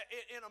pastor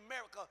in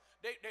America,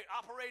 they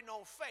operating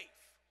on faith.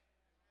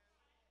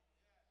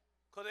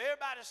 Because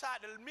everybody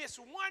decided to miss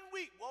 1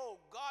 week.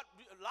 Whoa, God,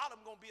 a lot of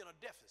them going to be in a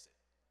deficit.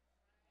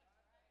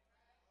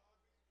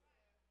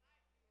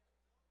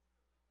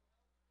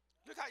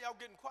 Look how y'all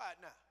getting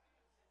quiet now.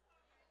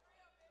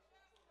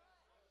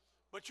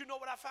 But you know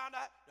what I found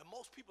out? That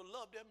most people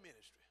love their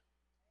ministry.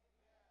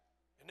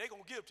 And they're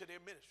going to give to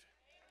their ministry.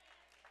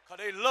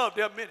 Because they love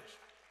their ministry.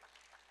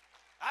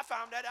 I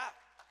found that out.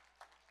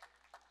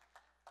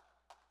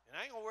 And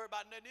I ain't going to worry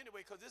about nothing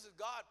anyway, because this is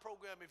God's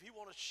program. If he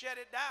want to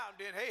shut it down,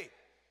 then hey,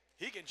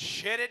 he can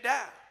shut it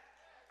down.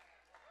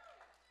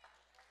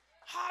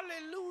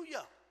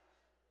 Hallelujah.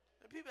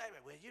 And people are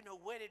like, well,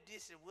 where did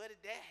this and where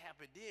did that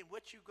happen then?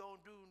 What you going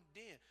to do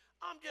then?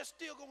 I'm just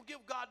still going to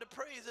give God the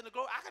praise and the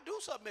glory. I can do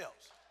something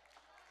else.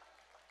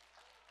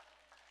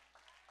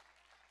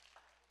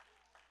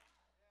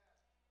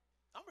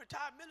 I'm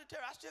retired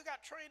military. I still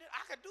got training.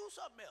 I can do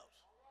something else.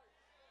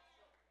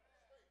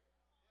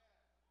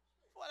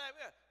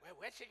 Whatever. Well,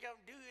 what you going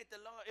to do if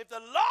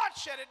the Lord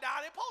shut it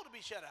down, it's supposed to be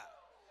shut out.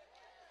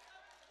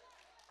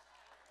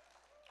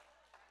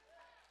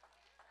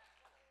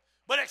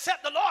 But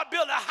except the Lord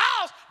build a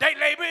house, they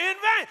labor in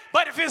vain.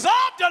 But if it's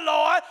of the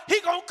Lord,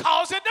 he going to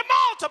cause it to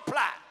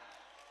multiply.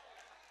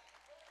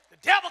 The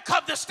devil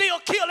comes to steal,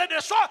 kill, and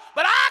destroy.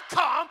 But I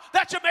come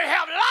that you may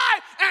have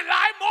life and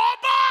life more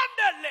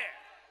abundantly.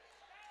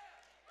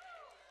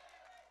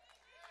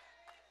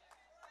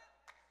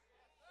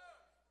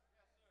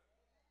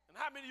 And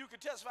how many of you can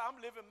testify, I'm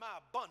living my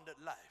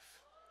abundant life?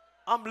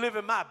 I'm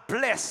living my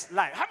blessed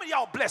life. How many of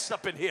y'all blessed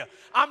up in here?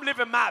 I'm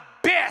living my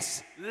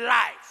best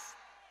life.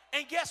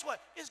 And guess what?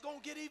 It's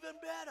going to get even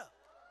better.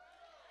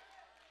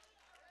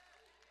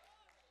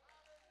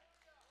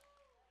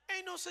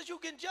 Ain't no sense you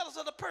getting jealous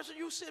of the person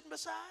you sitting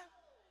beside.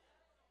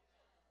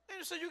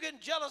 Ain't no sense you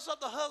getting jealous of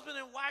the husband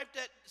and wife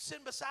that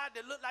sitting beside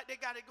that look like they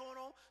got it going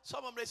on.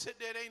 Some of them, they sit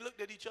there, they ain't looked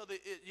at each other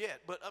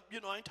yet. But, I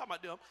ain't talking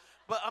about them.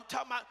 But I'm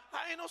talking about,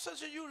 ain't no sense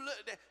that you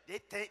look, they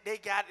think they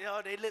got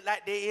it, they look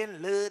like they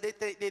in love. They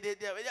think they did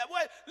that.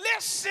 Well,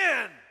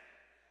 listen.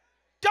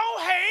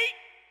 Don't hate.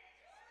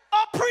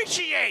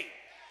 Appreciate.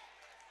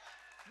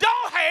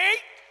 Don't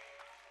hate,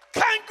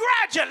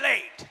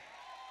 congratulate.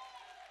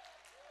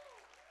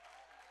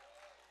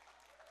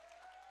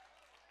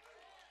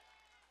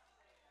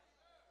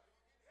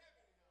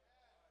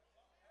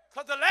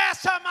 Because the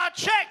last time I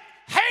checked,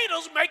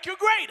 haters make you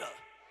greater.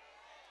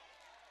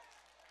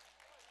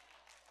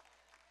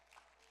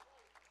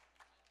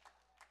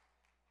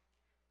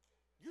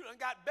 You done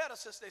got better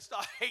since they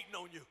started hating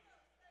on you.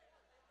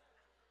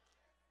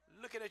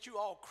 Looking at you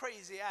all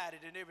crazy-eyed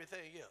and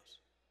everything else.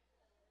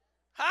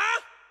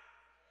 Huh?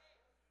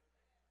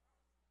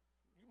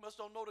 You must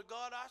don't know the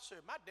God I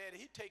serve. My daddy,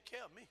 he take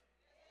care of me.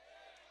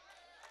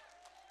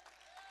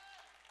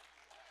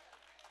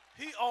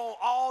 He owned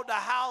all the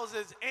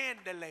houses and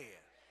the land.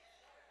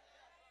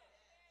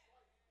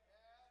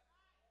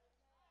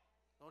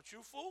 Don't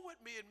you fool with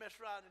me and mess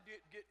around and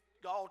get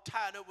all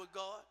tied up with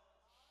God.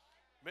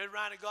 Mess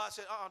around and God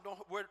said,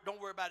 don't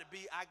worry about it,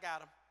 B. I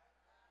got him.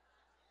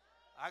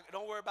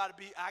 Don't worry about it,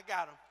 B. I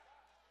got him.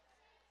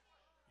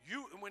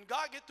 When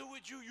God get through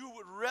with you, you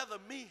would rather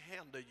me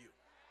handle you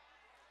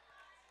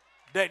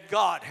than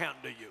God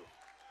handle you.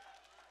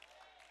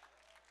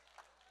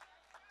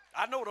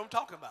 I know what I'm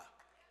talking about.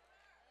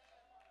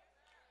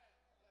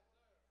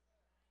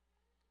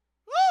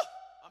 Woo!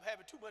 I'm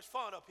having too much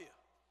fun up here.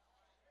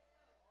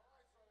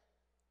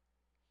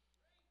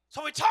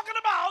 So we're talking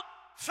about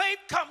faith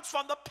comes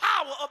from the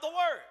power of the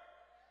word.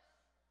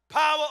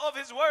 Power of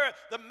his word.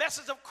 The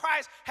message of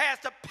Christ has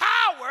the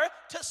power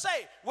to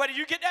save. Where do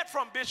you get that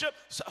from, Bishop?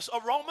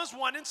 Romans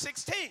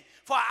 1:16.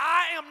 For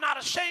I am not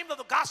ashamed of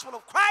the gospel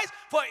of Christ,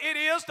 for it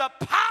is the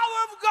power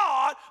of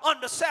God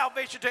unto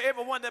salvation to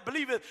everyone that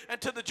believeth, and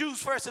to the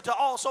Jews first, and to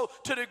also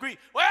to the Greek.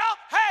 Well,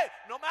 hey,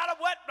 no matter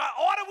what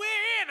order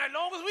we're in, as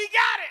long as we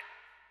got it.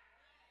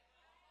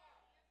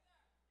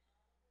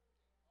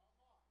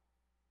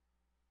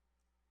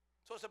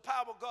 So it's the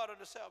power of God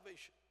unto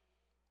salvation.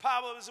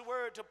 Power is the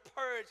word to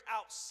purge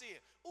out sin.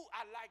 Ooh,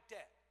 I like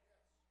that.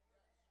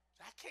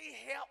 I can't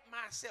help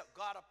myself.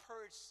 God will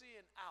purge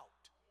sin out.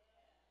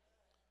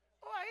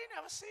 Oh, I ain't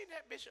never seen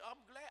that, Bishop.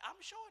 I'm glad.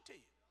 I'm showing it to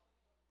you.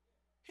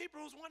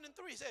 Hebrews 1:3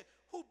 said,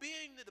 who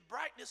being the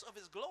brightness of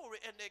his glory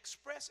and the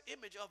express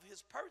image of his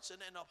person,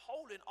 and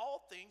upholding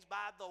all things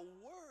by the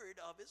word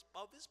of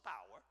his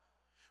power,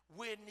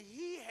 when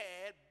he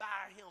had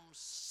by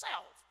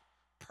himself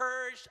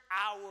purged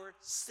our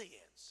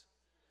sins,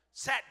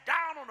 sat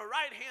down on the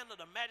right hand of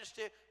the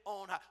majesty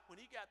on high. When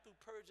he got through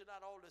purging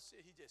out all the sin,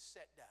 he just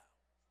sat down.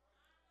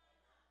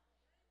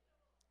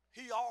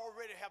 He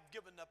already have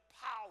given the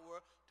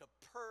power to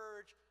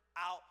purge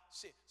out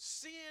sin.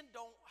 Sin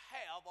don't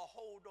have a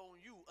hold on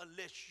you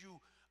unless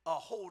you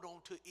hold on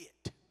to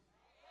it.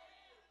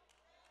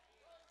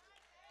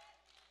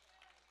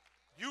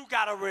 You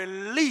got to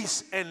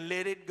release and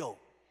let it go.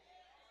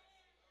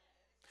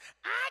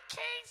 I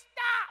can't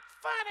stop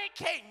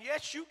fornicating.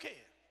 Yes, you can.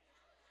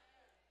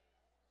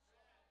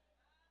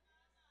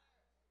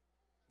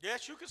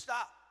 Yes, you can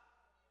stop.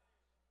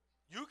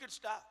 You can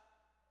stop.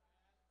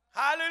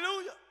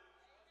 Hallelujah.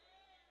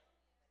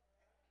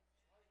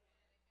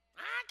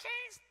 I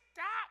can't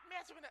stop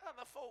messing with the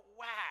other folk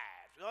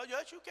wives. Oh,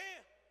 yes, you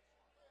can.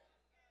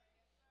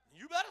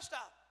 You better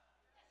stop.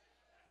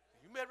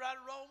 You met right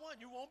the wrong one.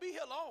 You won't be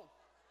here long.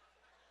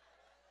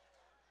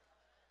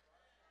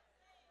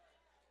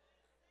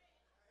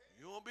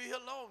 You won't be here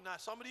long. Now,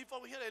 some of these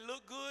folks here, they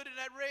look good in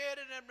that red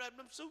and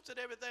them suits and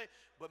everything.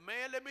 But,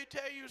 man, let me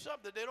tell you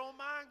something. They don't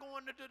mind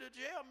going into the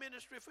jail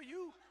ministry for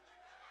you.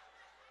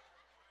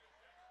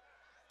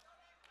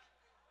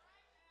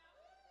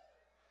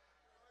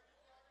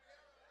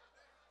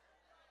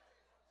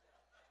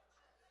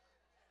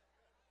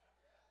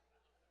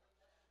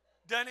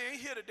 Donnie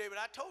ain't here today, but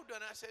I told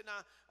Donnie, I said,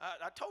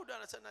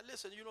 now,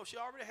 listen, you know, she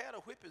already had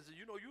her whippings, and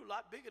you know, you a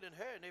lot bigger than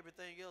her and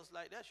everything else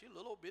like that. She a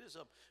little old bitty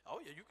something.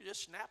 Oh, yeah, you can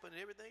just snap it and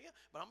everything else.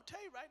 But I'm going to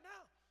tell you right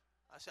now,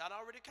 I said, I'd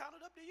already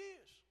counted up the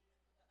years.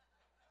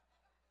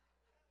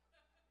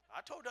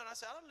 I told Donnie, I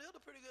said, I done lived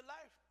a pretty good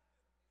life.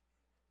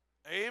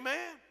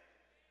 Amen.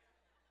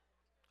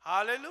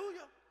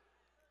 Hallelujah.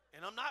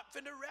 And I'm not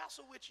finna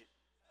wrestle with you.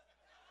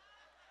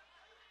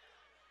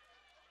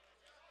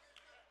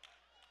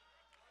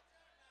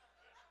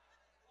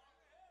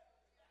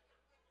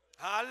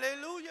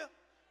 Hallelujah.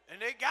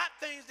 And they got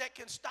things that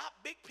can stop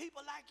big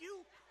people like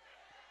you.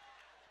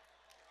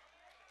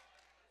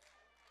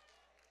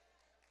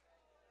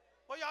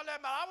 Well, y'all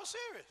let me, I was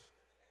serious.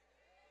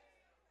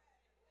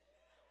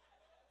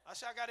 I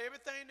said, I got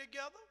everything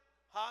together.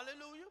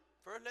 Hallelujah.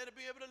 First, let it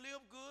be able to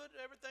live good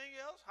and everything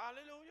else.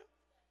 Hallelujah.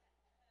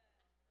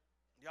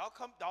 Y'all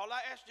come, all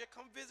I ask you,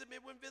 come visit me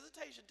when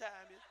visitation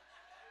time is.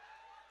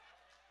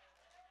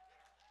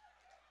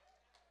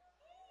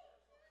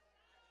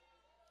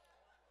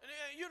 And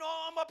then, you know,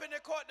 I'm up in the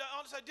court. The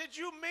other side, did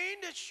you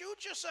mean to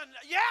shoot your son?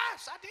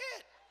 Yes, I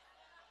did.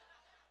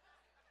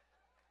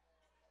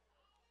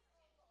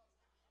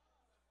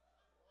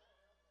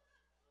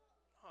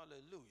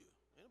 Hallelujah.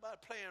 Anybody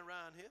playing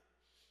around here?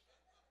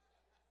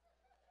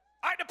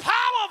 All right, the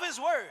power of his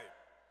word,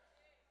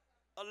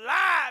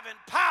 alive and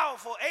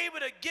powerful, able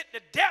to get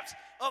the depths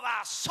of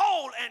our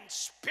soul and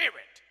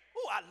spirit.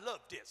 Oh, I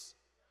love this.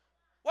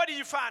 Where do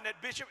you find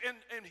that, Bishop?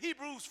 In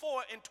Hebrews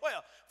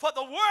 4:12. For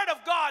the word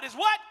of God is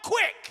what?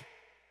 Quick.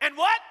 And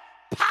what?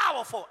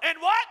 Powerful. And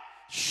what?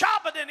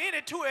 Sharper than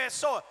any two-edged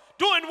sword.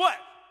 Doing what?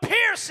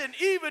 Piercing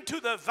even to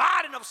the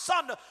dividing of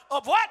sunder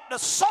of what? The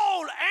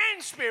soul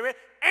and spirit,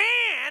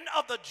 and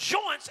of the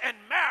joints and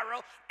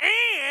marrow,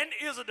 and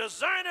is a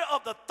discerner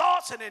of the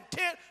thoughts and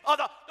intent of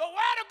the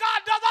word of God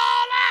does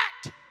all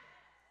that.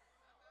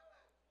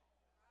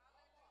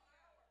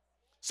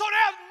 So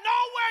there's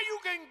nowhere you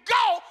can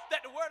go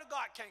that the word of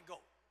God can't go.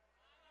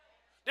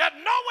 There's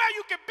nowhere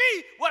you can be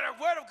where the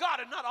word of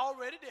God is not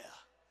already there.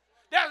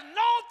 There's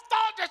no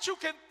thought that you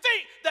can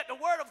think that the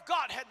word of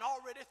God hadn't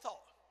already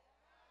thought.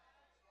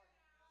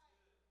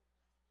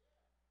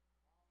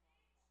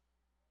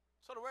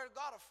 So the word of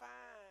God will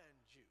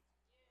find you.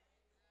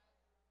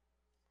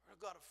 The word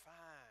of God will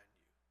find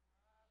you.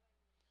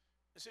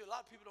 You see, a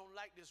lot of people don't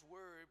like this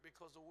word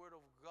because the word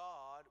of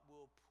God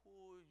will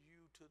pull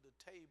you to the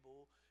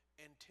table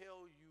and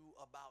tell you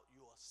about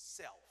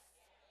yourself.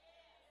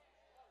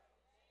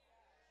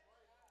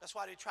 That's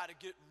why they try to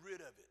get rid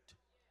of it.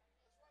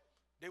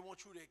 They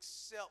want you to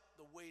accept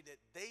the way that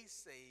they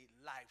say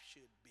life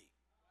should be.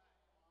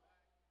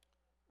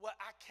 Well,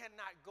 I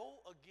cannot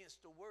go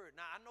against the word.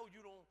 Now, I know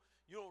you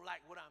don't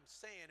like what I'm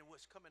saying and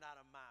what's coming out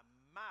of my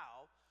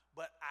mouth,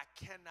 but I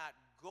cannot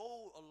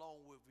go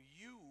along with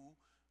you,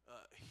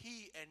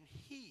 he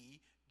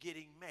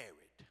getting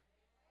married.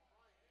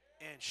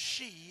 And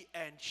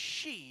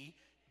she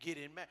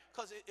getting married.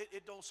 Because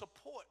it don't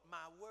support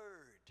my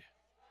word.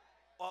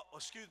 Or,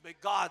 excuse me,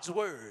 God's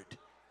word.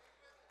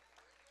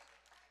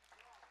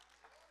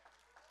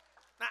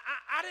 Now,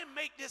 I didn't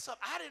make this up.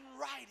 I didn't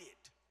write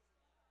it.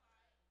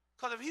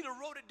 Because if he'd have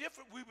wrote it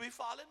different, we'd be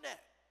following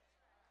that.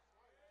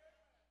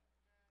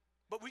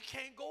 But we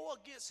can't go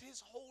against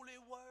his holy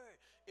word.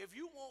 If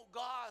you want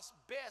God's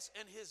best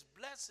and his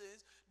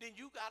blessings, then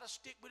you got to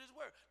stick with his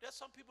word. There's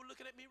some people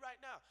looking at me right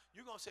now.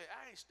 You're going to say,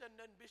 I ain't studying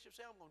nothing Bishop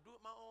say. I'm going to do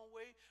it my own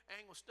way.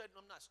 I'm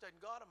not studying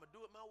God. I'm going to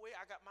do it my way.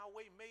 I got my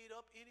way made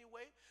up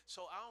anyway.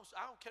 So I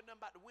don't care nothing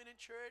about the winning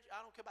church.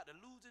 I don't care about the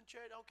losing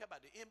church. I don't care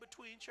about the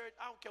in-between church.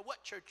 I don't care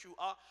what church you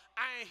are.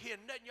 I ain't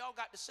hear nothing y'all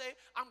got to say.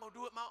 I'm going to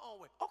do it my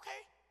own way. Okay.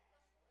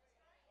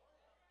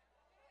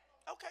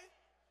 Okay.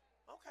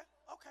 Okay.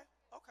 Okay.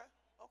 Okay.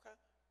 Okay.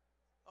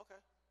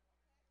 Okay.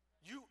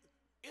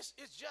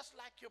 It's just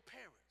like your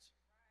parents.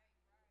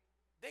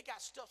 They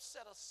got stuff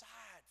set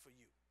aside for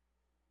you.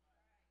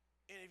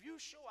 And if you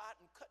show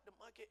out and cut the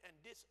monkey and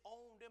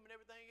disown them and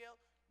everything else,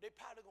 they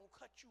probably gonna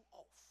cut you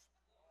off.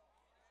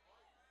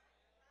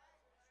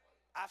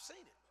 I've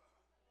seen it.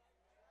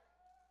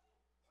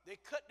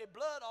 They cut their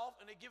blood off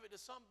and they give it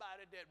to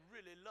somebody that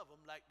really love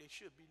them like they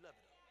should be loving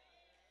them.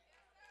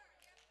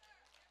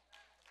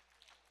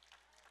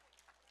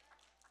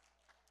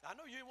 I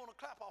know you didn't want to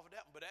clap off of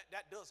that one, but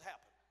that does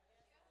happen.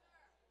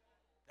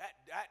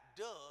 That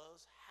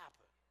does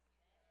happen.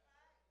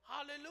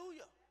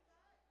 Hallelujah.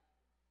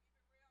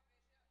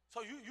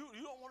 So you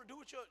don't want to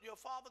do what your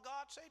Father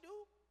God say do?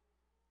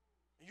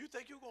 And you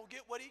think you're going to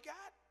get what he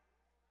got?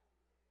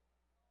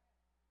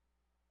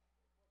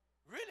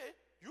 Really,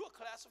 you are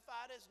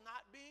classified as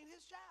not being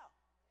his child.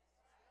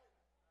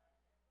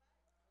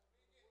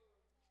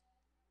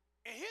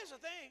 And here's the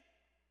thing,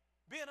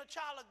 being a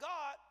child of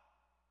God,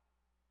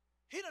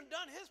 he done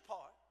his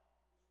part.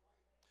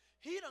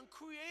 He done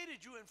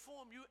created you and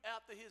formed you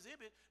after his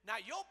image. Now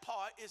your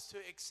part is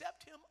to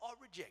accept him or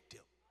reject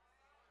him.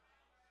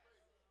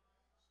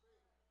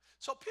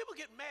 So people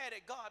get mad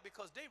at God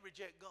because they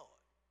reject God.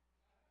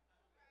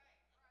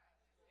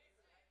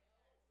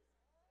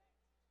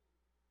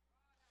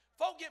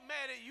 Folk get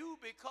mad at you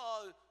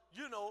because,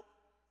 you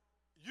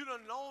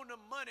done loan them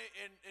money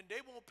and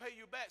they won't pay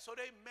you back. So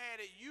they mad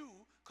at you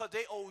because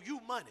they owe you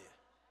money.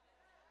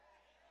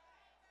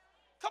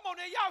 Come on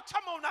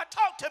now,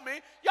 talk to me.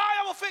 Y'all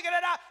ever figure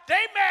that out? They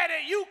mad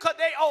at you because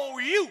they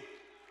owe you.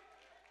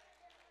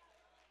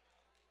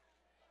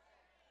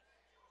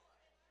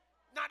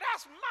 Now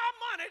that's my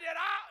money that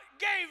I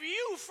gave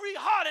you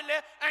free-heartedly,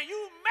 and you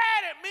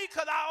mad at me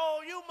because I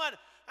owe you money.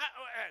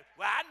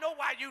 Well, I know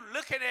why you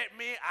looking at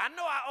me. I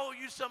know I owe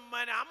you some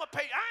money. I'm going to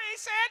pay you. I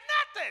ain't said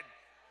nothing.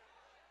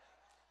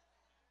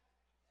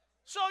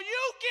 So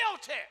you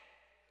guilty.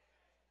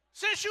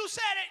 Since you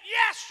said it,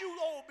 yes, you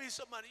owe me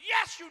some money.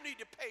 Yes, you need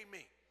to pay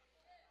me.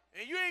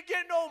 And you ain't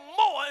getting no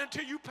more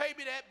until you pay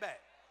me that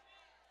back.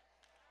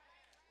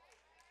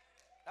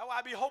 That's why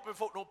I be hoping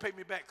folk don't pay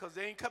me back, because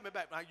they ain't coming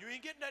back. Now, you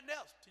ain't getting nothing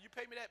else till you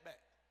pay me that back.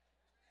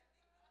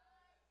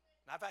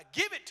 Now, if I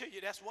give it to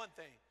you, that's one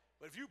thing.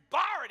 But if you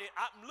borrowed it,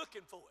 I'm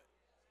looking for it.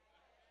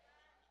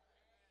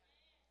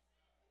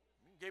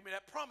 You gave me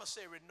that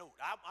promissory note.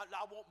 I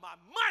want my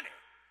money.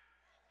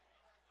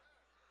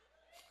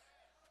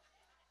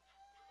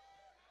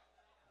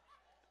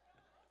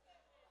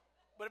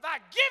 But if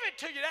I give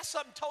it to you, that's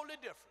something totally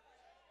different.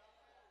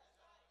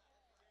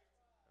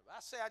 If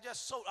I say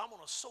I'm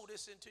going to sow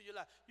this into your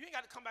life, you ain't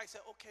got to come back and say,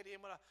 okay,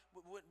 then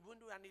when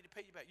do I need to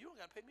pay you back? You don't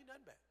got to pay me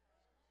nothing back.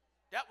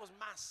 That was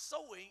my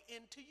sowing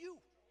into you.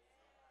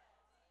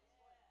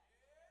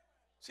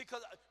 See,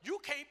 because you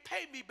can't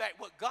pay me back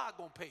what God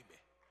going to pay me.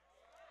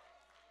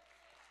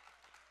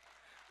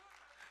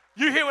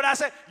 You hear what I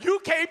said? You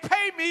can't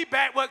pay me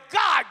back what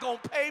God going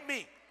to pay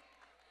me.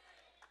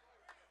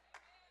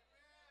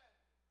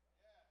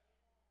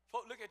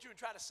 Folk look look at you and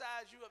try to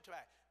size you up to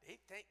that. They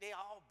think they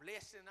all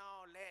blessed and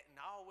all that and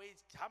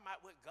always talking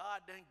about what God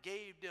done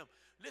gave them.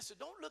 Listen,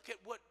 don't look at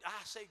what I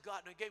say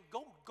God done gave.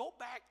 Go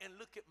back and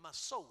look at my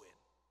sowing.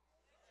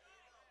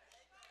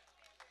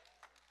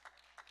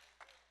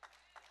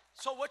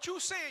 So what you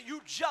saying,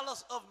 you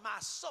jealous of my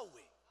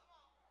sowing.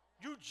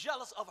 You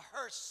jealous of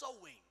her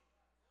sowing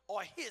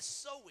or his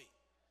sowing.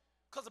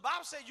 Because the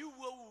Bible says you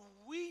will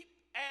reap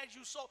as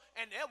you sow.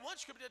 And that one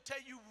scripture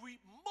tell you reap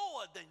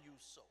more than you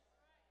sow.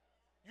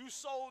 You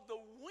sowed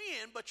the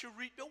wind, but you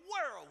reap the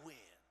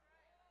whirlwind.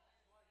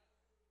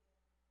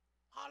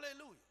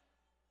 Hallelujah.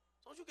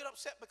 Don't you get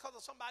upset because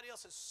of somebody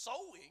else is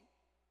sowing.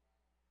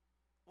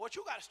 What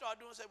you got to start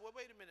doing is say, well,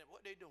 wait a minute,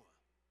 what they doing?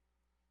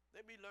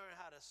 Let me learn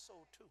how to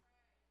sow too.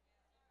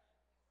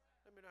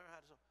 Let me learn how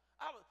to sow.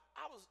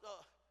 I was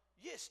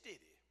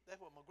steady.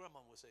 That's what my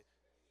grandma would say.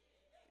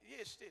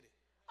 Steady.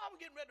 I was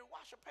getting ready to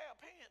wash a pair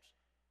of pants.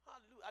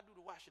 Hallelujah. I do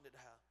the washing at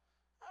the house.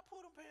 I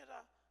pulled them pants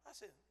out. I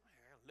said,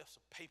 man, I left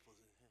some papers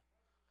in here.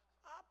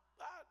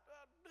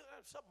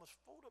 Something was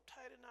folded up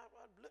tight, and I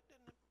looked in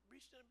the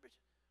reached in the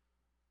britches.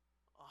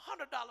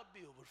 $100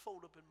 bill was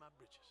folded up in my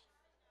britches.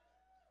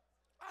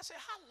 I said,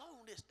 how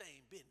long this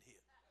thing been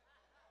here?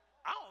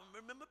 I don't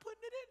remember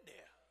putting it in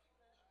there.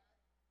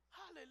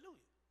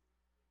 Hallelujah.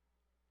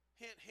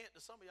 Hint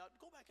to some of y'all,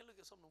 go back and look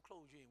at some of them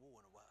clothes you ain't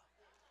worn in a while.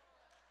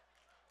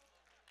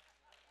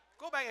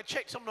 Go back and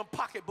check some of them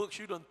pocketbooks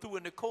you done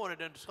threw in the corner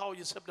and saw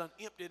yourself done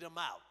emptied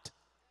them out.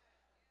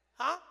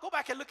 Huh? Go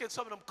back and look at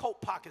some of them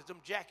coat pockets,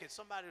 them jackets.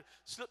 Somebody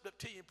slipped up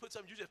to you and put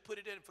something, you just put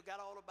it in and forgot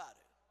all about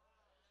it.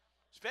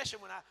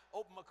 Especially when I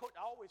open my coat,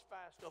 I always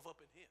find stuff up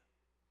in here.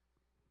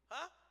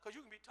 Huh? Because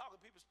you can be talking,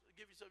 people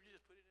give you something, you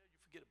just put it in there,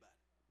 you forget about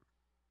it.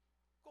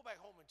 Go back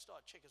home and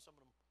start checking some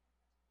of them.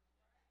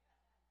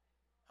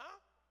 Huh?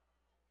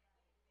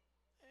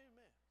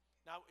 Amen.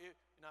 Now,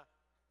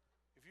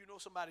 if you know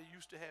somebody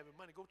used to having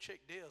money, go check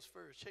theirs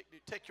first.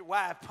 Check your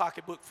wife's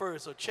pocketbook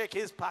first, or check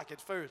his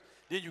pockets first.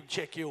 Then you can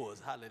check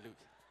yours. Hallelujah.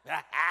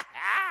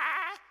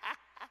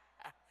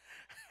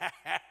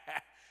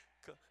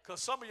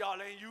 Because some of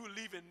y'all ain't you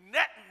leaving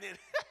nothing in it.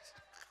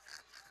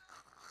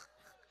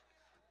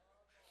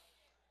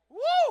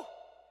 Woo!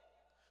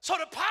 So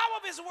the power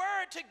of his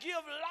word to give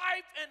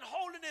life and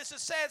holiness, it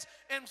says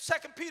in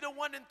 2 Peter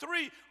 1 and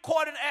 3,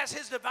 according as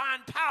his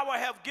divine power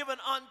have given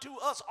unto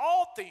us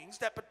all things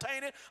that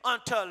pertain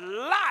unto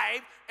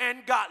life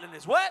and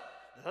godliness. What?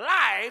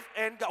 Life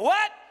and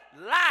what?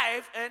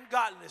 Life and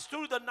godliness,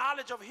 through the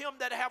knowledge of him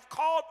that have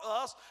called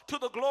us to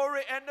the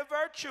glory and the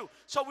virtue.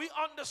 So we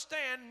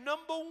understand,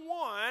 number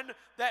one,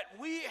 that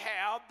we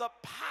have the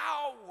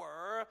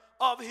power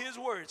of his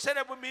word. Say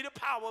that with me, the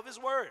power of his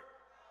word.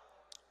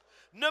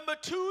 Number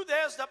two,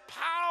 there's the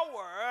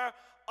power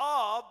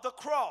of the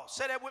cross.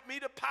 Say that with me,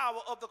 the power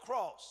of the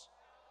cross.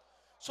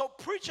 So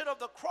preaching of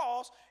the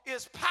cross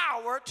is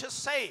power to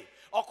save.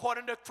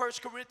 According to 1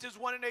 Corinthians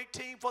 1 and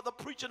 18, for the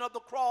preaching of the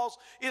cross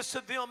is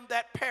to them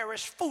that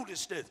perish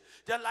foolishness.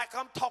 Just like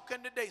I'm talking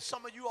today,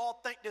 some of you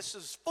all think this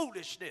is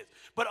foolishness.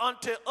 But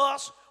unto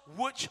us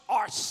which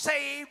are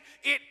saved,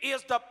 it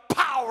is the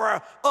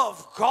power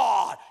of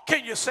God.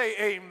 Can you say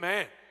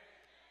amen?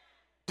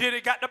 Did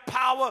it got the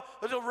power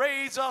to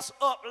raise us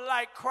up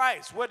like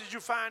Christ? Where did you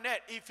find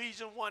that?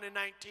 Ephesians 1 and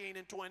 19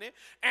 and 20.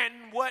 And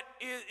what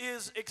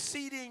is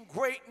exceeding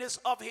greatness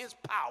of his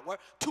power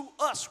to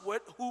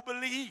usward who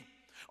believe,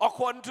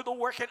 according to the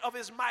working of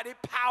his mighty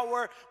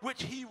power,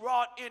 which he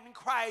wrought in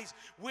Christ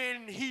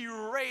when he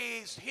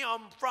raised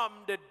him from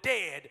the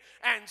dead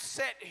and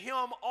set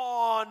him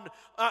on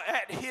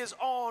at his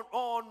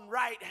own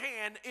right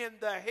hand in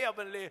the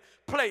heavenly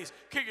place.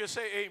 Can you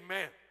say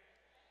amen?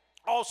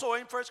 Also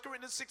in 1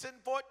 Corinthians 6 and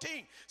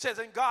 14 says,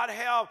 and God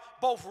have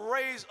both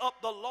raised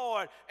up the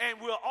Lord and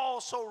will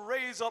also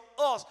raise up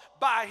us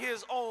by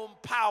his own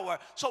power.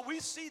 So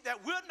we see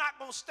that we're not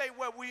going to stay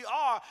where we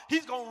are.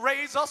 He's going to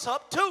raise us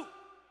up too.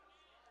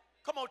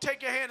 Come on,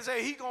 take your hand and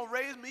say, he's going to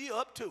raise me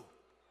up too.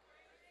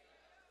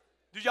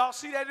 Do y'all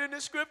see that in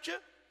the scripture?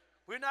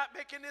 We're not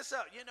making this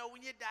up. You know,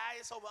 when you die,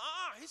 it's over.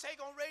 He said he's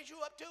going to raise you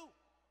up too.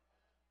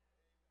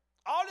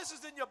 All this is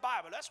in your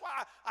Bible. That's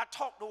why I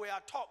talk the way I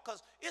talk,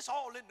 because it's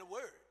all in the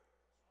Word.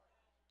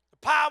 The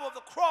power of the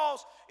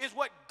cross is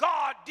what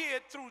God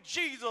did through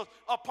Jesus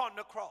upon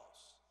the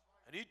cross.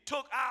 And he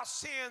took our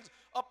sins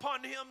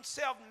upon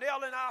himself,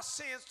 nailing our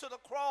sins to the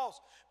cross,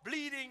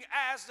 bleeding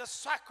as the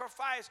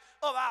sacrifice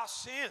of our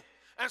sin.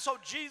 And so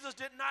Jesus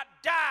did not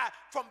die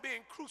from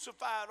being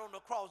crucified on the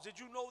cross. Did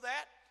you know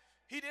that?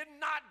 He did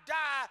not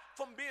die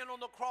from being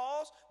on the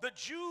cross. The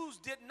Jews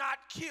did not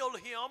kill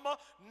him.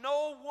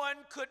 No one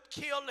could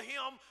kill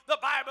him. The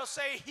Bible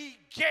says he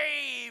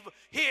gave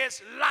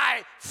his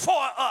life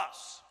for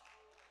us.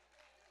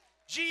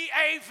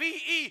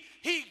 G-A-V-E.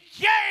 He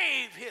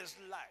gave his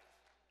life.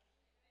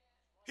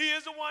 He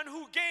is the one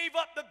who gave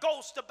up the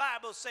ghost, the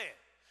Bible said.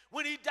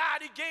 When he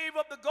died, he gave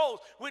up the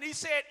ghost. When he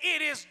said,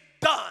 it is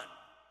done,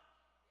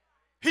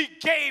 he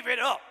gave it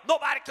up.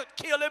 Nobody could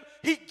kill him.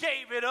 He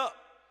gave it up.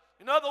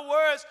 In other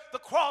words, the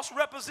cross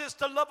represents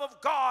the love of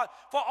God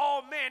for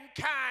all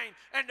mankind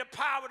and the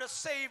power to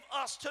save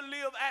us to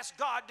live as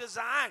God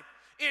designed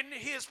in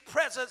his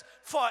presence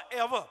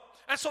forever.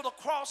 And so the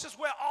cross is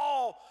where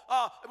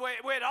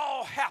it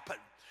all happened.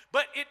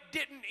 But it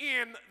didn't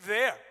end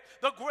there.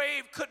 The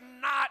grave could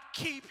not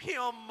keep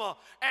him,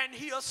 and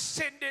he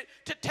ascended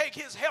to take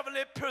his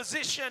heavenly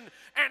position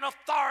and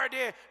authority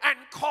and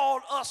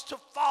called us to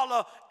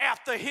follow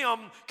after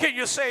him. Can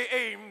you say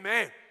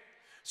amen?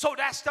 So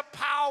that's the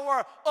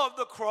power of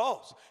the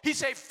cross. He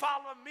said,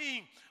 follow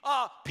me.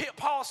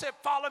 Paul said,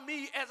 follow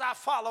me as I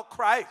follow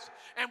Christ.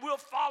 And we're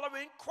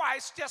following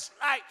Christ just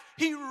like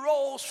he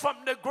rose from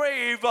the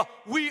grave.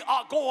 We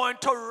are going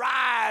to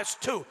rise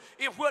too.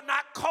 If we're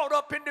not caught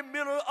up in the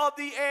middle of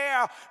the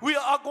air, we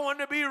are going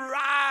to be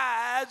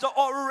raised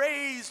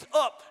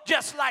up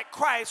just like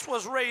Christ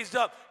was raised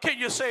up. Can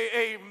you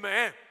say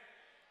amen?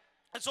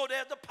 And so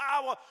there's the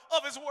power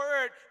of his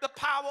word, the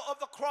power of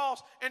the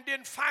cross, and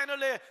then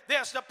finally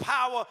there's the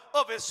power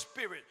of his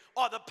spirit,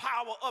 or the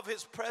power of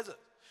his presence.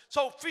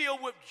 So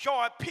filled with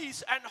joy,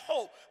 peace, and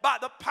hope by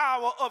the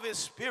power of his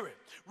spirit.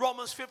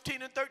 Romans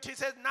 15:13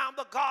 says, now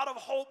the God of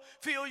hope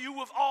fill you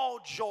with all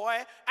joy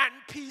and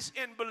peace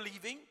in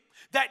believing,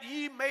 that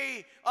ye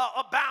may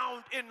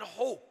abound in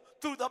hope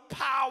through the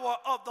power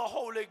of the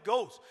Holy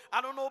Ghost. I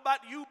don't know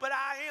about you, but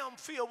I am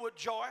filled with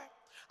joy.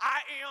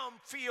 I am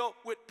filled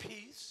with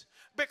peace,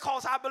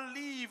 because I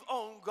believe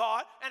on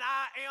God and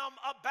I am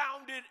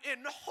abounded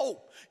in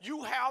hope.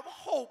 You have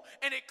hope,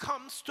 and it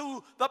comes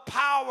through the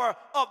power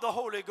of the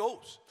Holy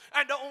Ghost.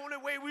 And the only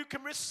way we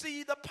can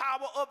receive the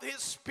power of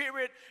his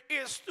spirit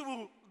is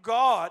through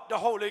God, the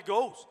Holy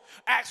Ghost.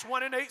 Acts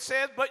 1:8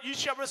 says, but ye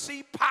shall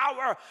receive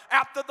power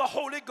after the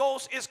Holy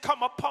Ghost is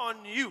come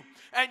upon you,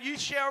 and ye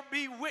shall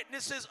be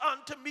witnesses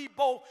unto me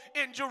both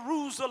in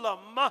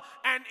Jerusalem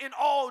and in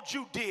all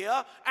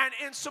Judea and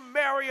in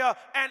Samaria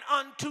and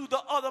unto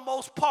the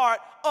uttermost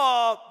part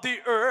of the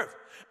earth.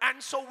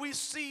 And so we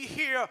see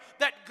here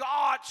that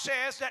God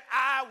says that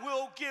I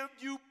will give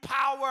you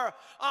power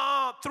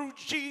through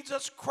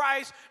Jesus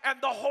Christ and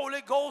the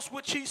Holy Ghost,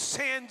 which he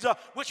sends,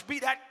 which be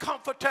that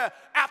comforter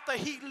after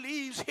he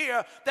leaves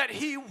here, that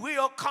he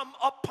will come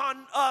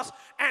upon us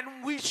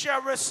and we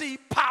shall receive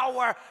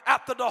power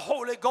after the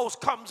Holy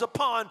Ghost comes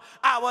upon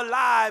our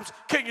lives.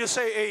 Can you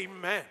say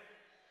amen?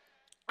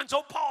 And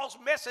so Paul's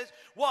message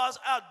was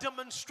a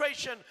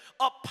demonstration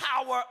of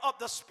power of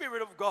the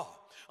Spirit of God.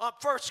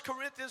 1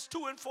 Corinthians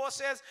 2:4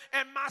 says,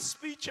 and my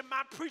speech and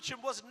my preaching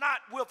was not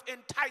with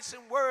enticing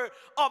word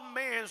of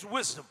man's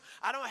wisdom.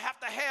 I don't have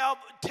to have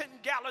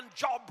 10-gallon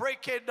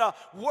jaw-breaking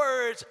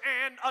words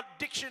and a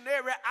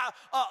dictionary,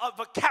 a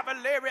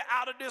vocabulary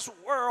out of this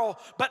world,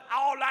 but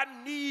all I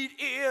need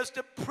is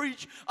to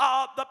preach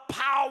the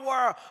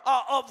power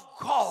of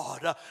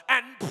God,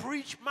 and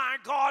preach, my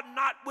God,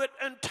 not with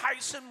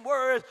enticing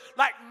words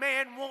like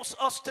man wants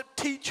us to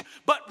teach,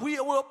 but we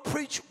will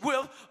preach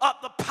with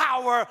the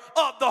power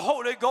of the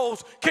Holy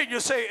Ghost. Can you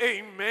say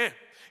amen?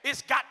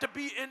 It's got to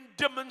be in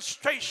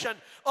demonstration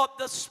of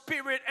the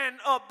Spirit and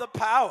of the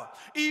power.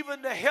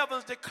 Even the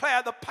heavens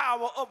declare the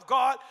power of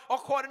God,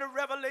 according to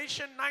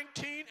Revelation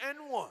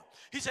 19:1.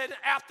 He said,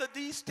 after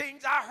these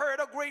things I heard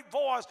a great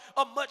voice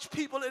of much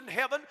people in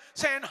heaven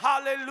saying,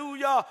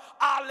 hallelujah,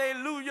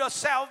 hallelujah,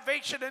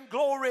 salvation and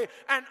glory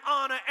and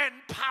honor and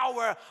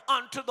power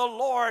unto the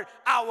Lord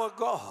our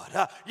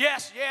God.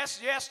 Yes, yes,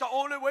 yes, the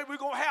only way we're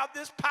going to have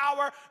this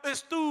power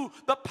is through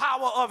the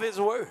power of his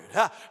word.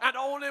 And the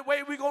only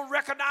way we're going to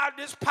recognize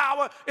this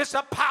power is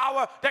the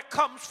power that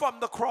comes from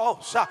the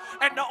cross.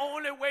 And the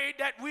only way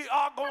that we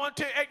are going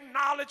to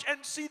acknowledge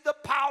and see the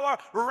power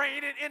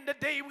reigning in the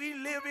day we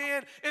live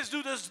in is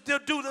through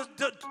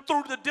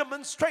the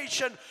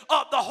demonstration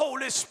of the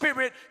Holy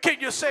Spirit. Can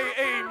you say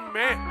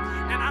amen?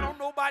 And I don't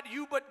know about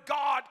you, but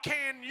God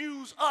can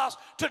use us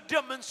to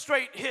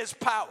demonstrate his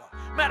power.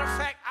 Matter of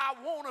fact, I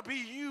want to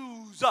be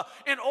used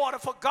in order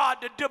for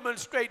God to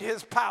demonstrate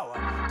his power.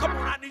 Come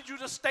on, I need you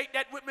to state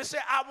that with me. Say,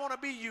 I want to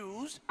be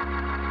used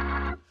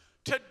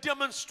to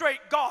demonstrate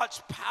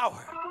God's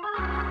power.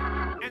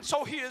 And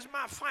so here's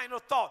my final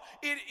thought.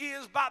 It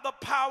is by the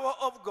power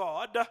of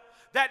God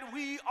that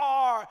we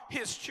are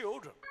his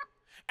children.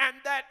 And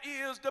that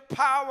is the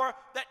power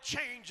that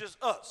changes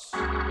us.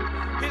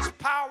 His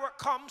power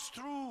comes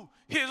through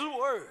his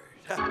word,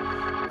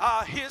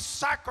 his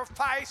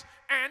sacrifice,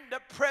 and the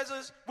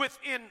presence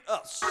within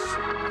us.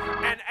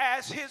 And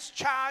as his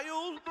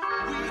child,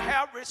 we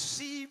have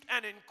received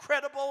an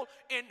incredible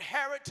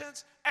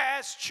inheritance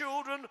as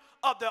children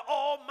of the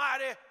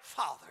Almighty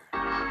Father.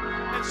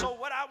 And so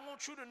what I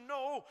want you to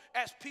know,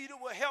 as Peter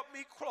will help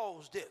me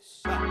close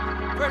this,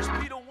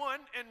 1 Peter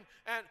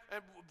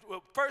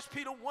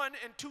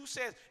 1:2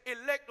 says,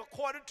 elect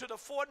according to the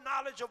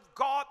foreknowledge of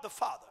God the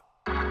Father,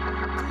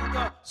 through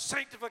the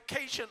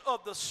sanctification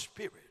of the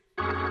Spirit,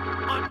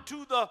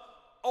 unto the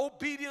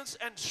obedience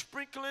and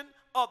sprinkling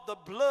of the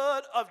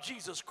blood of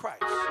Jesus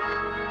Christ.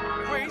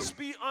 Grace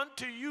be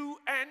unto you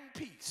and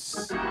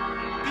peace. Be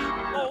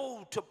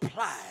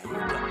multiplied.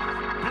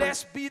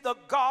 Blessed be the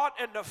God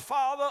and the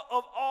Father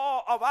of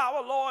all of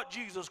our Lord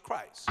Jesus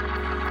Christ,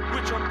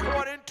 which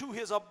according to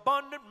his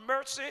abundant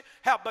mercy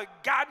have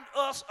begotten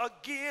us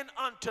again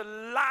unto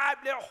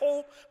lively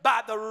hope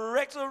by the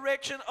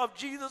resurrection of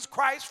Jesus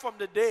Christ from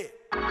the dead,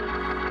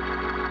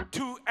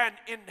 to an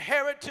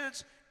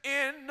inheritance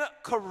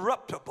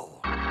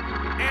incorruptible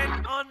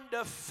and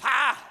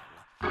undefiled,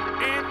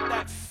 and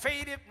that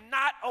fadeth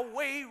not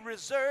away,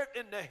 reserved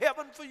in the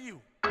heaven for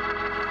you,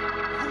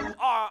 who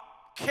are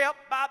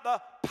kept by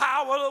the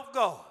power of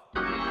God.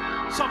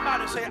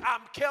 Somebody say,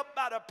 I'm kept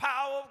by the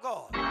power of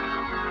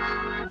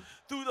God,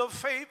 through the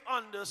faith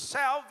unto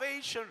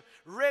salvation,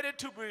 ready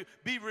to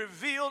be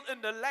revealed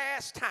in the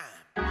last time.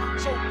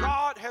 So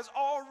God has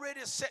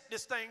already set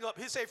this thing up.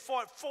 He said,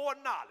 for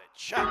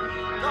foreknowledge.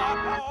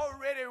 God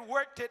already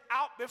worked it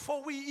out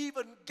before we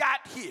even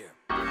got here.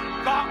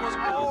 God was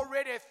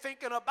already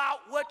thinking about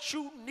what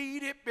you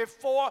needed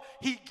before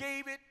he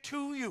gave it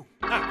to you.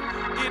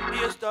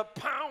 It is the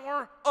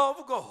power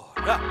of God.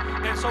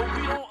 And so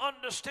we don't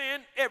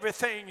understand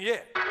everything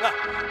yet.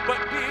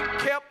 But being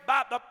kept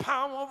by the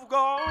power of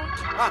God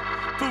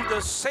through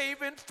the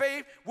saving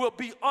faith will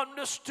be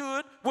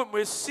understood when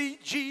we see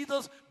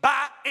Jesus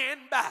by and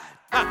by.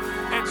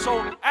 And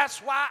so that's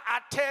why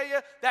I tell you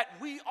that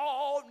we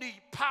all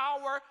need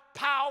power,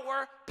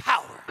 power,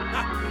 power.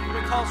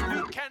 Because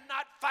we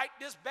cannot fight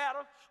this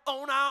battle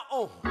on our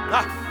own.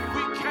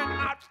 We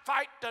cannot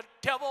fight the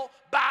devil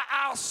by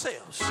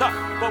ourselves.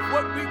 But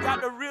what we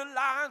got to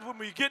realize when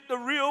we get the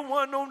real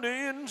one on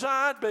the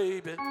inside,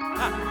 baby,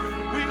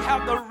 we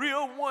have the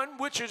real one,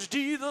 which is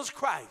Jesus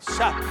Christ.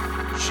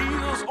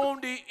 Jesus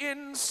on the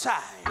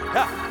inside.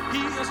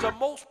 He is the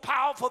most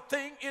powerful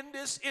thing in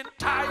this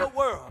entire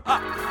world.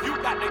 You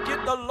got to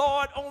get the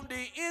Lord on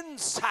the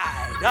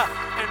inside.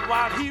 And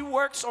while he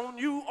works on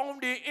you on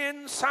the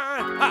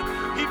inside,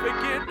 he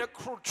begins to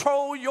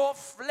control your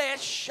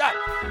flesh.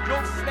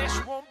 Your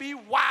flesh won't be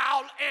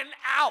wild and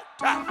out,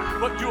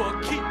 but you'll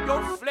keep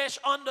your flesh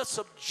under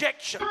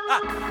subjection.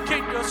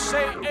 Can you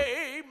say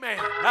amen?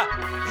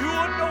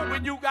 You'll know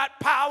when you got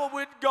power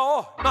with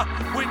God,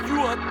 when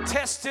you are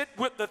tested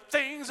with the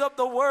things of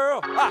the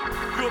world.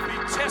 You'll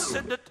be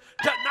tested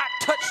to not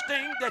touch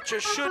things that you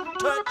shouldn't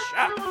touch.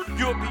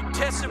 You'll be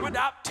tested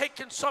without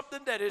taking something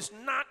that is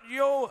not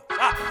yours.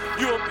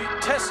 You'll be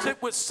tested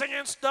with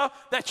saying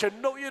stuff that you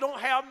know you don't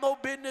have no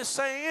business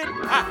saying.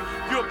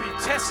 You'll be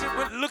tested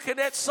with looking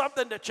at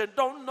something that you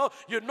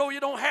know you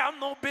don't have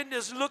no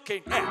business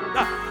looking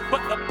at.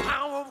 But the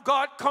power of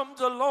God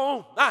comes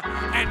along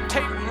and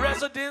take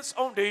residence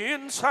on the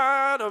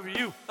inside of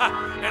you.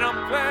 And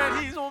I'm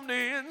glad he's on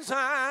the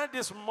inside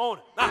this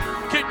morning.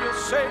 Can you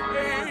say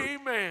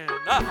amen?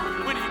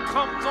 When he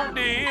comes on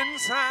the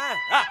inside,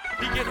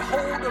 he get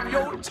hold of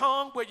your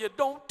tongue where you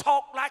don't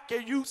talk like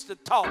you used to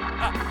talk.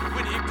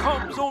 When he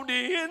comes on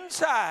the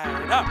inside,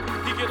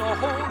 he get a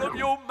hold of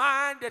your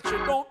mind that you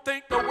don't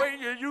think the way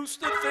you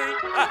used to think.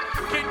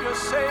 Can you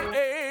say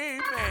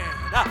amen?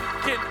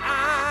 Can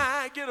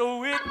I get a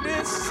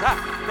witness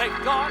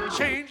that God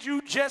changed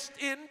you just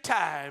in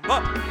time?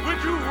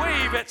 Would you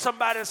wave at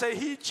somebody and say,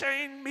 he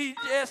changed me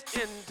just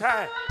in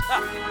time?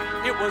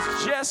 It was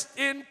just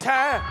in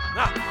time.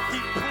 He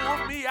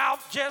pulled me out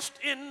just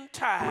in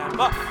time.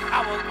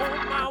 I was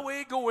on my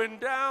way going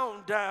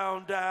down,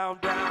 down, down,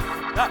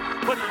 down.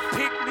 But he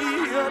picked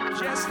me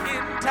up just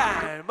in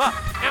time.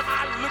 Am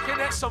I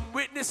looking at some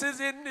witnesses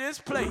in this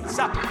place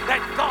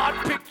that God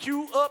picked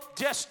you up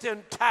just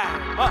in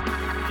time?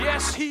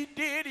 Yes, he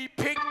did. He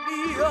picked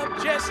me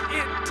up just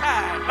in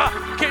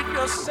time. Can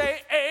you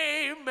say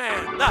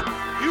amen?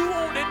 You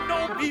only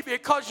know me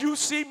because you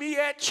see me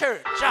at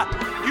church.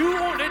 You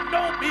only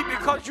know me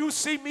because you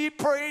see me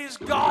praise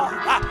God.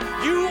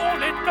 You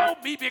only know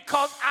me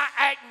because I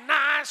act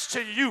nice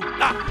to you.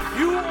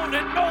 You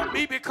only know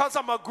me because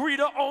I'm a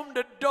greeter on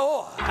the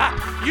door.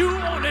 You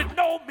only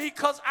know me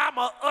because I'm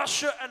an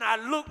usher and I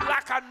look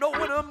like I know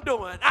what I'm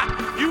doing.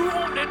 You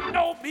only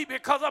know me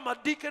because I'm a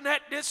deacon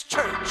at this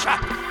church.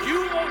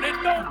 You only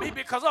know me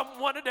because I'm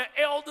one of the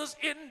elders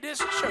in this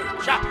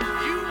church.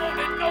 You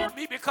only know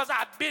me because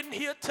I've been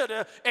here to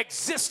the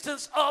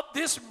existence of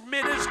this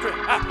ministry.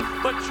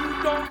 But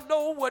you don't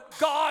know what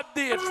God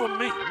did for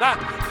me.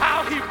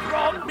 How he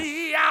brought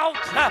me out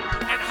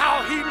and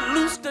how he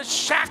loosed the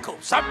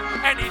shackles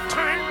and he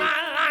turned my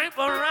life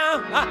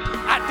around.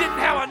 I didn't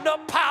have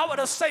enough power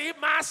to save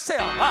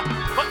myself,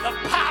 but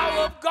the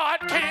power of God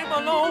came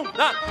along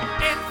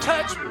and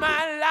touched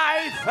my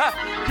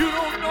life. You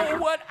don't know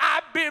what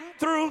I've been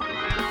through.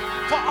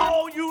 For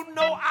all you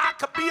know, I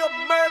could be a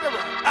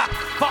murderer.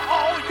 For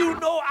all you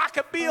know, I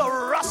could be a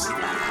rustler.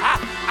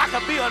 I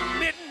could be a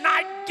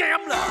midnight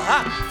gambler.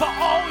 For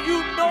all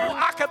you know,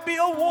 I could be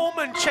a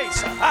woman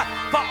chaser.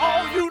 For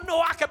all you know,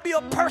 I could be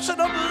a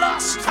person of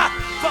lust.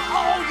 For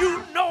all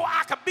you know,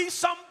 I could be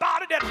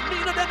somebody that's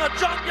meaner than a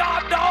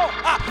junkyard dog.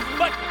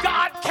 But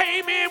God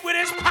came in with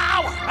his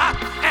power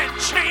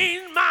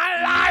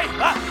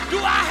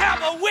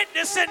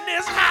witness in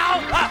this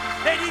house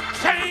that he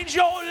changed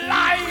your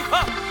life.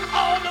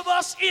 All of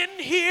us in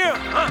here,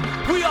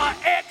 we are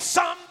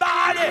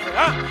ex-somebody.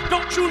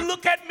 Don't you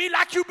look at me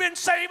like you've been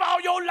saved all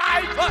your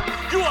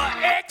life. You are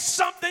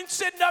ex-something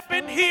sitting up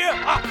in here.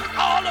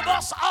 All of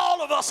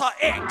us are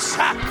ex.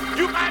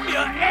 You might be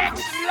an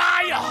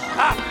ex-liar.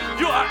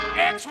 You're an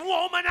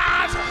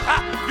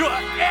ex-womanizer. You're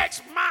an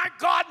ex, my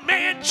God,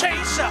 man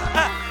chaser.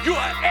 You're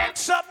an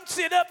ex-something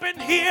sit up in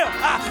here.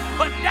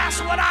 But that's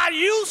what I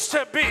used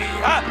to be.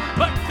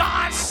 But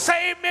God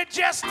saved me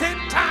just in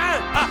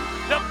time.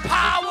 The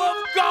power of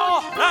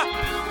God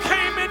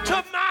came into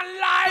my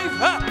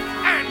life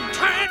and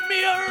turned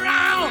me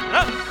around.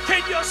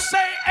 Can you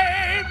say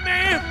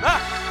amen?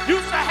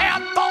 Used to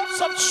have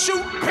thoughts of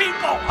shooting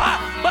people,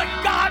 but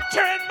God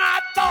turned my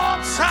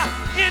thoughts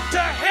into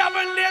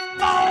heavenly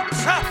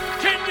thoughts.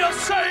 Can you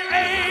say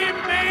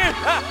amen?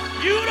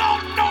 You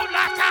don't know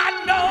like I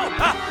know.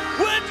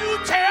 Would you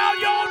tell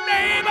your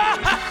neighbor?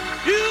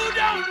 You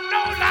don't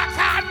know like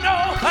I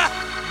know.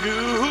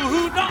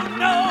 You don't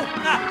know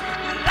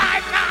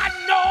like I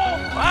know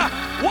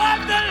what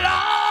the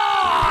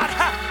Lord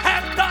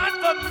has done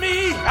for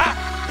me.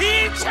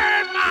 He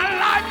turned my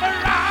life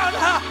around.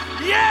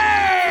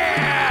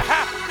 Yeah.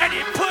 And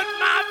he put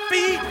my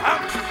feet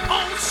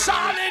on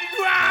solid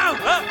ground.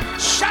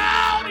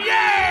 Shout,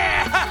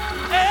 yeah.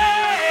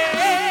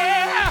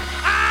 Yeah.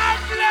 I'm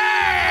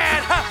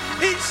glad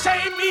he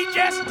saved me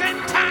just in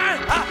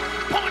time.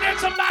 Point at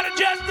somebody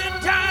just in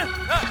time.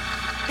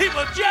 He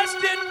was just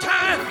in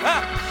time.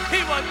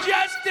 He was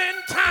just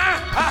in time.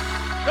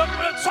 The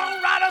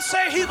songwriter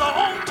say he's an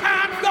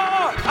on-time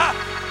God.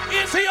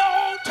 Is he an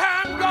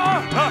on-time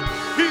God?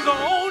 He's an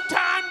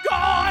on-time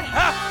God.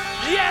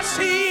 Yes,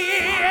 he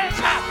is.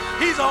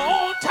 He's an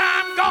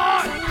on-time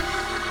God.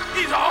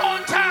 He's an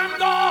on-time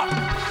God.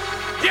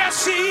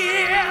 Yes, he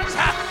is.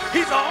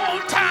 He's an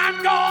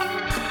on-time God.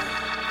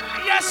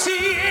 Yes,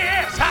 he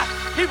is.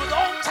 He was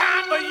on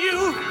time for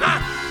you,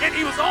 and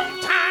he was on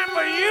time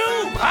for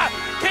you.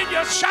 Can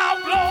you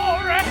shout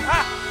glory?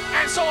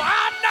 And so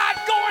I'm not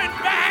going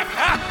back.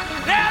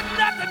 There's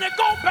nothing to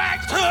go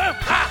back to.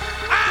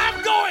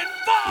 I'm going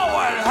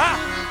forward.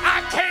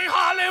 I can't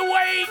hardly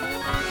wait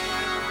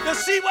to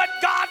see what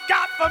God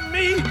got for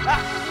me.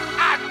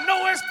 I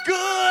know it's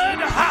good.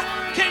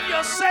 Can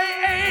you say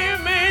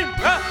amen?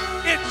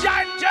 It's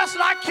just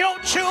like your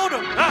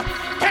children.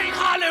 Can't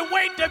hardly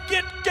wait to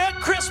get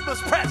Christmas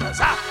presents.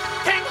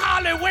 Can't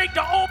hardly wait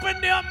to open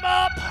them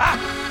up.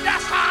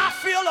 That's how I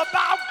feel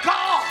about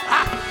God.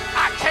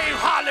 I can't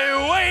hardly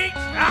wait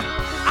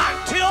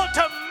until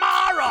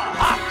tomorrow,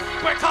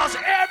 because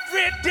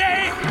every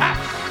day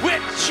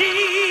with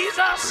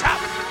Jesus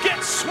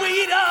gets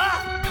sweeter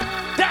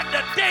than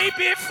the day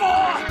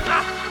before.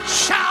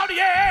 Shout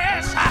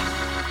yes.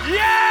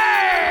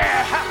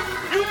 Yeah.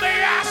 You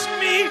may ask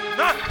me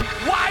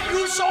why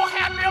you so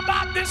happy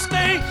about this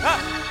thing,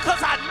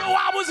 because I know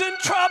I was in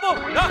trouble.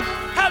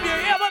 Have you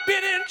ever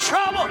been in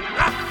trouble?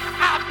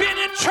 I've been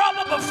in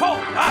trouble before,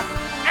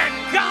 and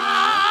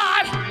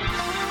God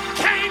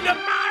came to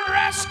my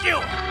rescue.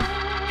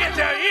 Is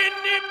there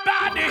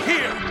anybody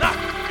here?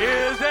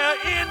 Is there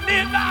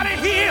anybody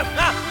here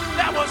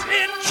that was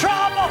in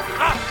trouble?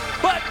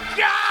 But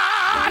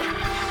God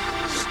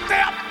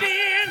stepped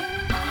in.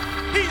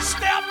 He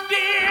stepped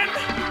in.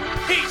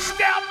 He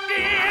stepped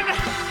in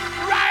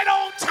right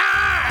on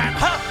time.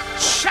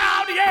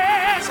 Shout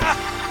yes.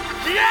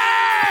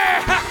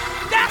 Yeah.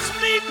 That's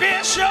me,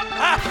 Bishop.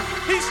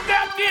 He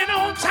stepped in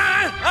on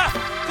time.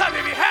 Because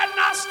if he had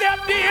not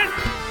stepped in,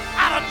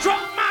 I'd have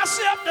drunk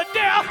myself to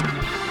death.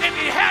 If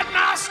he had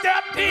not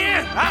stepped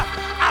in,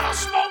 I'd have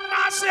smoked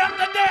myself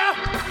to death.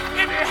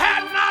 If he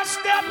had not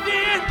stepped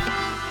in,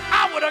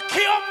 I would have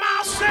killed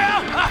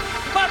myself.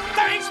 But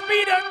thanks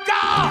be to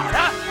God,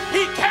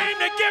 he came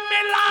to give me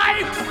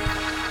life.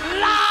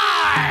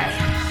 Life.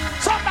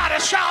 Somebody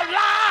shout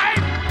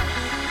life.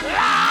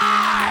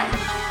 Life.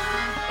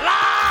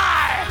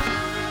 Life.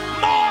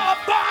 More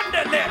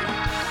abundantly.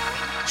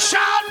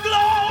 Shout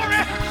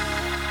glory.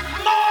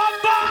 More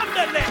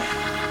abundantly.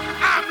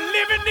 I'm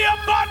living the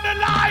abundant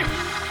life.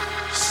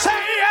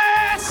 Say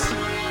yes.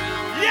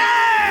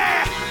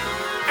 Yeah.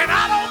 And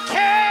I don't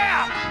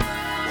care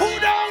who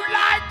don't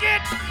like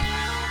it,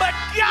 but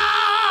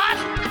God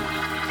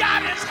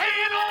got his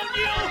hand on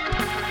you.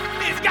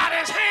 He's got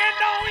his hand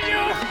on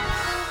you.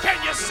 Can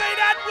you say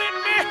that with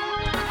me?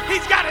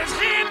 He's got his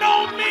hand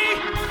on me.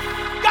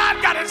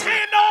 God got his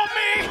hand on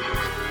me.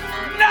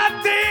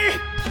 Nothing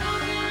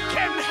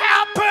can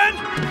happen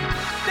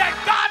that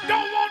God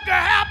don't want to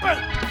happen,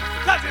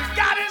 because he's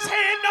got his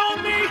hand on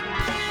me.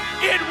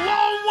 It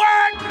won't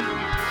work.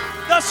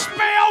 The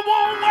spell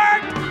won't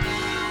work.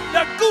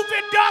 The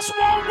goofy dust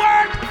won't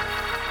work.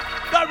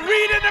 The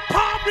reading the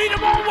palm reader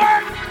won't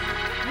work.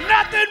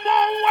 Nothing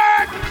won't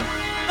work.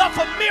 The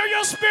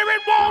familiar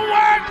spirit won't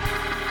work.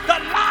 The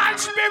lying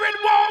spirit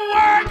won't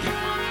work.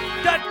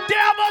 The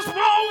devils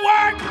won't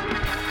work.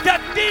 The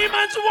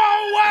demons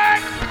won't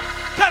work.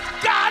 Because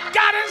God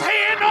got his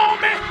hand on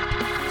me.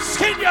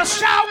 Can you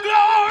shout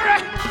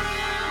glory?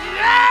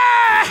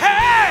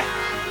 Yeah!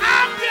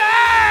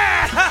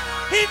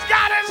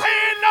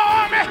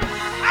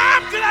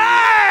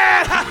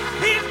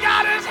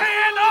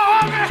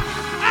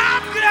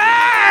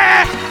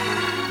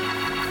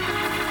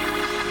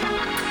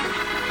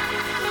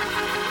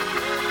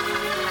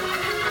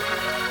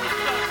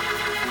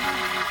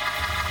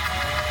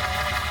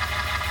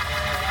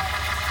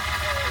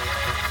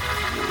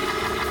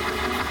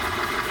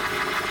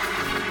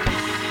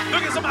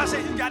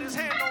 Somebody say, he's got his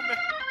hand on me.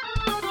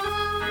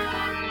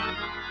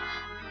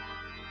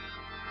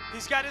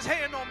 He's got his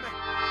hand on me.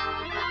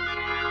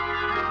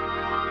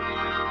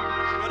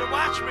 Better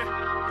watch me.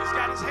 He's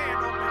got his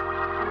hand on me.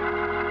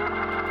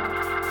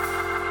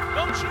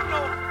 Don't you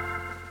know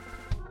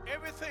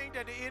everything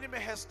that the enemy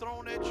has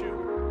thrown at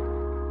you,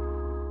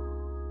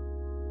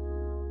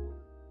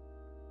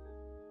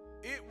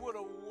 it would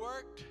have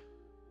worked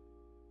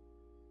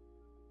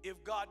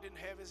if God didn't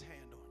have his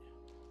hand on you.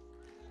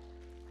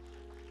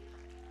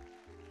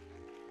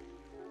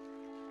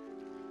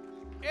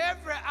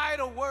 Every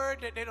idle word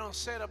that they done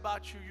said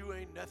about you, you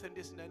ain't nothing,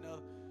 this and that, and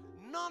other.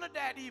 None of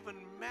that even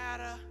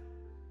matter.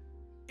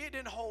 It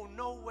didn't hold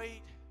no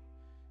weight.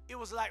 It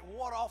was like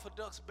water off a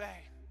duck's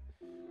back.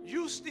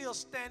 You still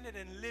standing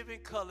in living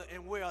color,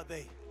 and where are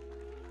they?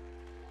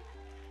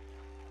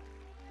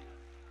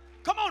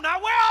 Come on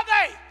now, where are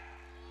they?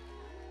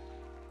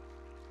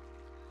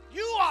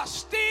 You are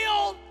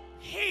still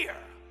here.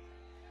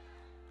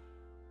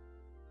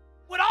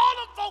 With all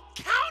them folk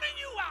counting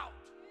you out.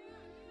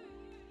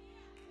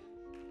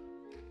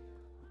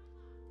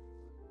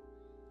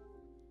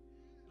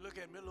 Look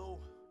at me,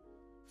 little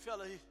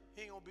fella,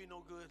 he ain't gonna be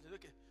no good.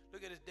 Look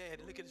at his dad,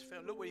 look at his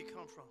family, look where he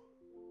come from.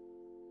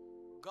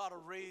 God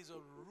will raise a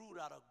root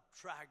out of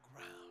dry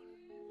ground.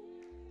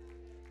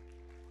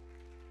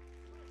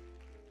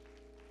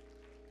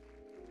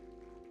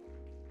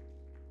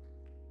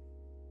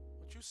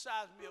 But you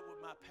size me up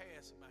with my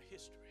past and my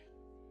history,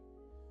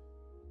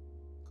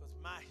 because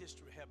my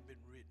history haven't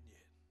been written yet.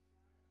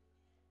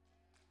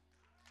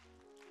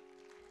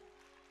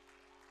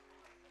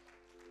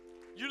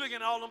 You looking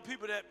at all them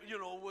people that, you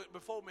know,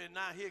 before me, and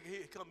now here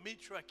come me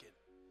trucking.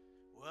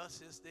 Well,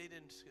 since they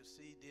didn't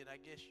succeed, then I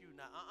guess you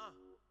now.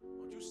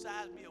 Don't you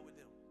size me up with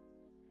them.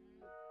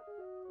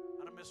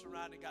 I done messed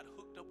around and got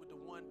hooked up with the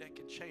one that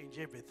can change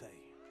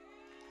everything.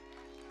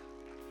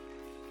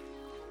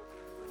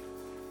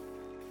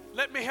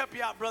 Let me help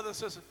you out,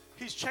 brothers and sisters.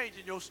 He's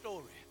changing your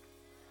story.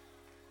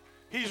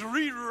 He's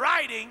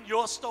rewriting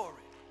your story.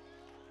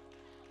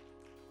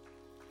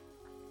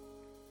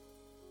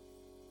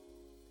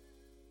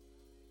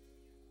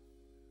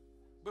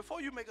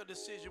 Before you make a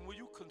decision, will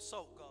you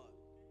consult God?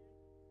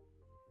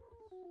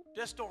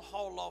 Just don't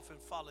haul off and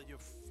follow your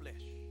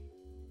flesh.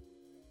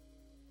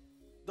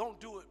 Don't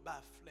do it by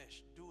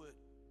flesh. Do it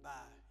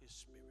by his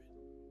spirit.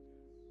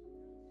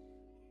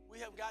 We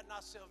have gotten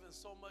ourselves in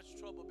so much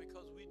trouble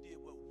because we did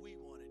what we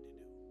wanted to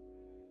do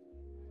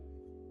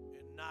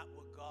and not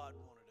what God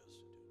wanted us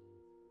to do.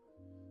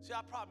 See,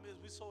 our problem is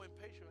we're so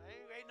impatient. I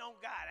ain't waiting on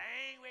God.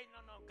 I ain't waiting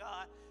on no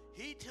God.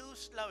 He too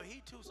slow.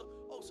 He too slow.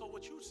 Oh, so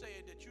what you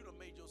saying that you done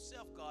made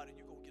yourself God and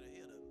you're going to get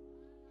ahead of him.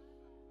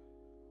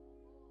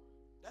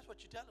 That's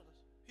what you're telling us.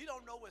 He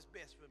don't know what's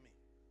best for me.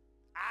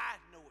 I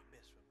know what's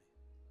best for me.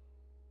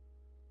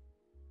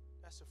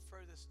 That's the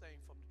furthest thing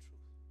from the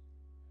truth.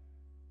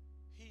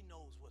 He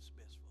knows what's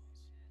best for us.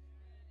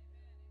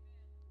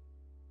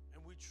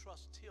 And we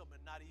trust him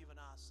and not even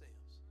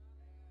ourselves.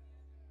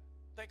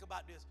 Think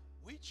about this.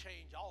 We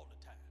change all the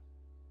time.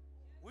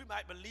 We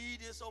might believe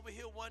this over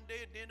here one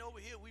day, and then over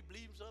here we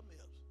believe something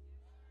else.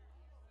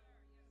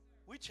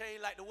 We change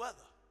like the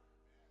weather.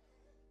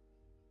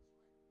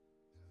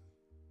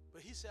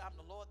 But he said, I'm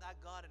the Lord thy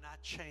God, and I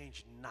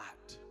change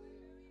not.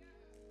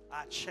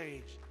 I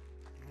change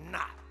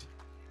not.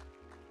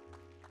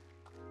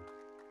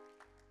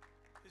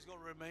 He's going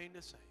to remain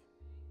the same.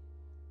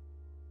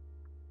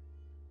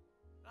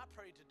 And I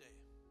pray today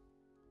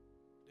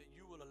that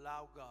you will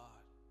allow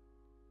God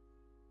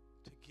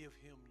to give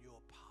him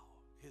your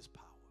power, his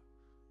power.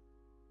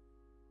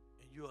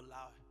 And you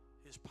allow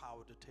his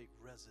power to take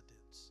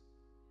residence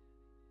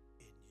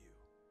in you.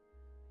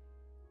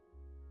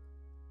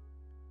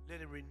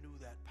 Let him renew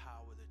that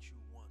power that you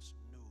once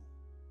knew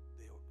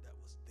that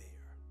was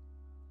there.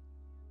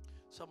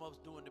 Some of us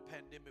during the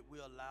pandemic, we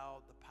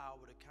allowed the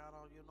power to kind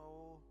of,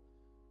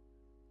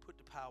 put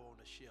the power on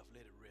the shelf,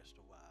 let it rest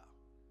a while.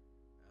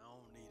 I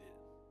don't need it.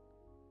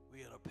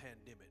 We had a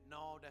pandemic.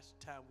 No, that's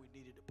the time we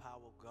needed the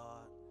power of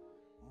God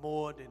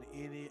more than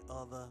any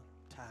other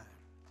time.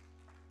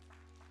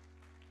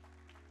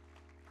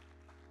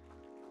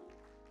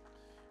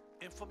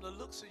 And from the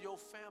looks of your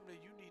family,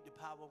 you need the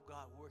power of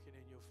God working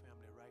in your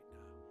family right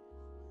now.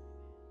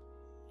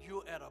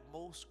 You're at a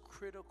most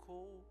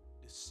critical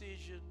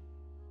decision,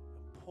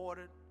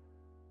 important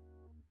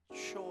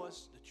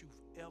choice that you've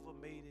ever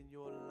made in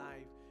your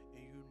life,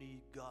 and you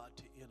need God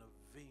to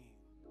intervene.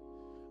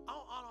 I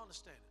don't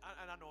understand.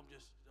 And I know I'm going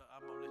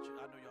to let you,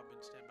 I know y'all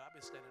been standing, but I've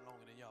been standing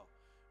longer than y'all.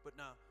 But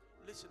now,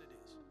 listen to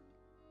this.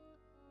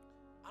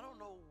 I don't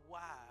know why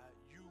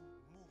you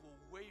move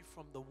away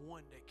from the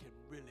one that can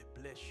really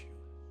bless you.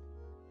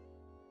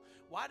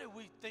 Why do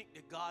we think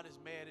that God is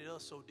mad at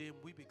us, so then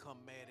we become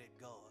mad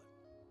at God?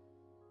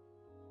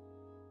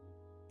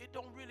 It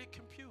don't really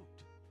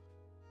compute.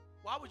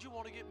 Why would you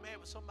want to get mad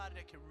with somebody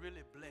that can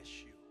really bless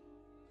you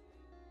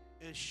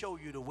and show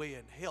you the way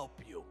and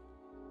help you?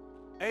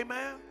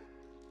 Amen?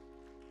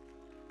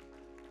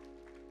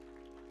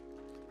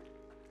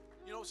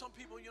 You know, some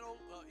people,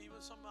 even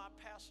some of my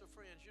pastor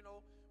friends,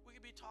 we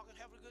can be talking,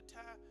 having a good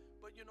time,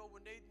 but,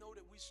 when they know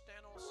that we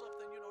stand on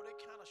something, they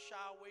kind of shy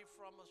away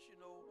from us,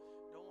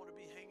 don't want to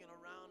be hanging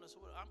around us.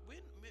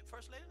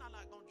 First Lady, I'm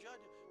not going to judge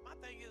you. My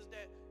thing is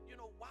that,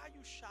 why you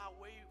shy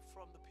away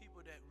from the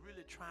people that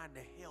really trying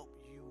to help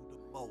you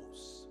the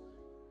most?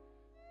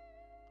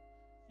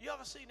 You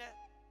ever seen that?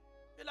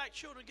 They're like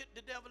children get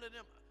the devil in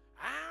them.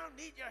 I don't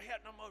need your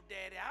help no more,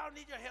 Daddy. I don't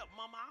need your help,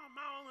 Mama.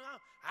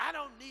 I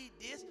don't need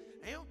this.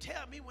 They don't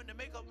tell me when to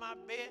make up my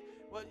bed.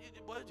 Well,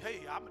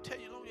 hey, I'm going to tell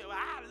you,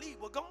 I'll leave.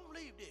 Well, go on,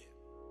 leave then.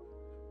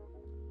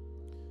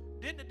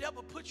 Then the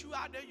devil put you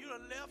out there, you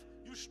done left,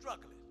 you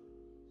struggling.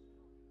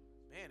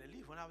 Man, at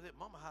least when I was at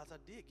Mama's house, I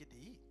did get to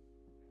eat.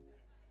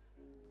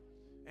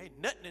 Ain't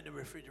nothing in the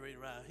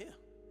refrigerator around here.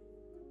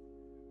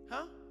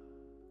 Huh?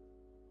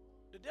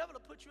 The devil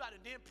will put you out,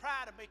 and then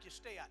pride will make you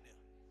stay out there.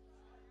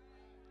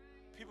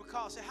 People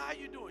call and say, how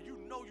you doing? You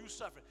know you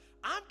suffering.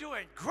 I'm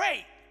doing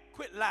great.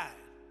 Quit lying.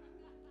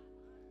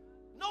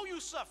 Know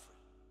you suffering.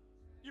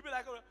 You be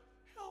like,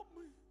 help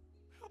me.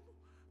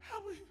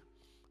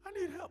 I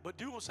need help. But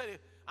dude will say,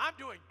 I'm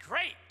doing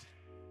great.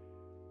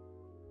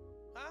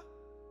 Huh?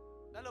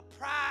 That little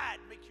pride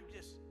make you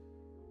just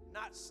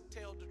not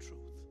tell the truth.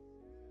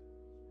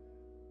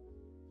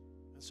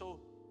 And so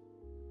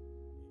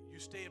you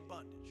stay in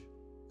bondage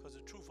because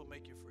the truth will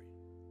make you free.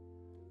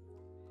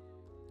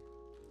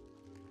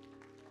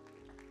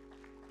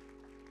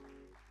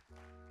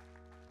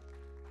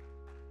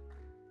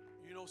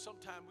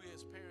 Sometimes we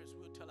as parents,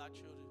 we'll tell our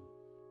children,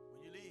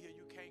 when you leave here,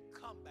 you can't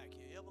come back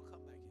here, ever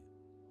come back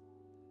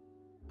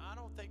here. I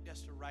don't think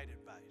that's the right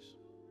advice.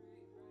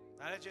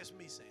 Now, that's just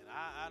me saying,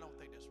 I don't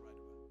think that's the right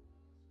advice.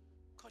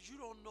 Because you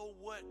don't know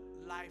what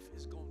life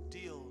is going to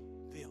deal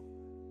them.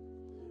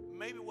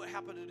 Maybe what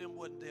happened to them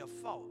wasn't their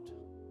fault.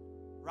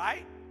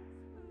 Right?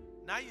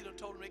 Now you done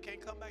told them they can't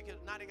come back here.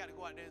 Now they got to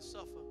go out there and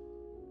suffer.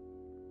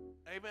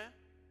 Amen?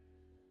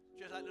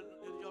 Just like the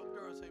young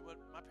girl say, well,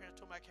 my parents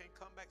told me I can't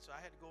come back, so I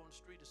had to go on the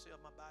street to sell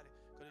my body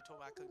because they told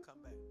me I couldn't come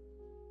back.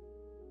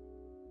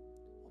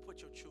 Don't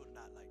put your children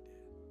out like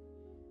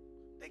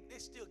that. They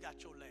still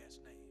got your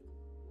last name.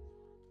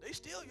 They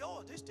still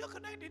yours. They still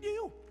connected to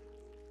you.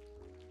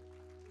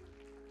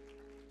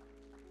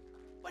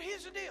 But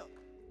here's the deal.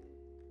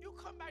 You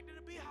come back to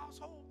the B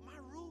household, my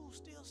rules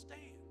still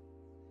stand.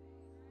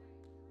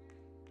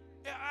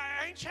 Yeah,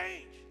 I ain't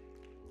changed.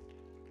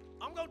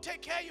 I'm going to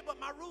take care of you, but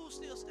my rules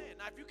still stand.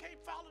 Now, if you can't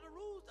follow the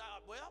rules,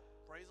 well,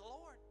 praise the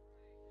Lord.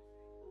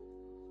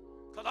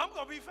 Because I'm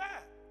going to be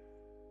fine.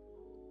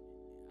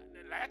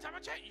 The last time I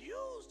checked,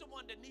 you's the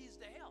one that needs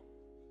the help.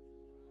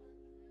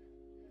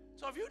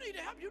 So if you need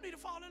the help, you need to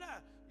follow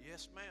that.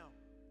 Yes, ma'am.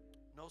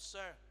 No,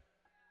 sir.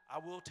 I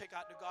will take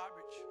out the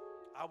garbage.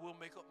 I will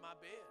make up my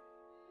bed.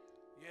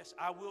 Yes,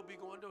 I will be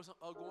going to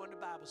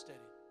Bible study.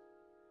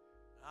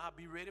 I'll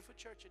be ready for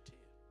church at 10.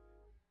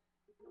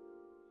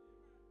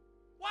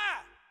 Why?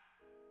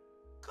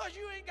 Because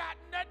you ain't got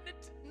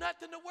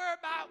nothing to worry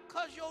about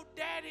because your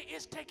daddy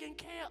is taking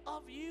care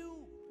of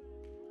you.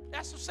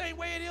 That's the same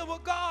way it is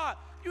with God.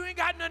 You ain't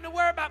got nothing to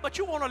worry about, but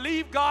you want to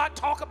leave God,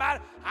 talk about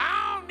it.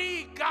 I don't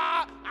need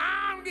God.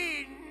 I don't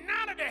need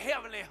none of the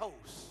heavenly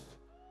hosts.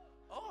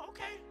 Oh,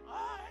 okay.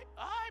 All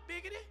right,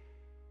 biggity.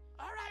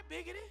 All right,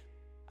 biggity.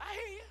 I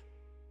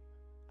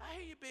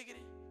hear you,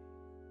 biggity.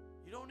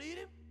 You don't need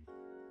him?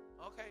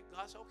 Okay,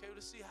 God said, okay,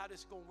 let's see how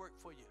this is going to work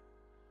for you.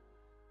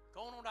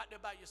 Go on out there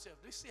by yourself.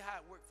 Let's see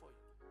how it worked for you.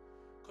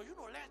 Because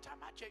last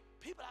time I checked,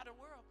 people out in the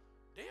world,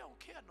 they don't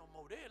care no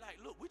more. They're like,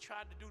 look, we're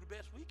trying to do the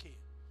best we can.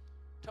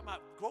 Talking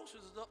about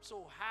groceries is up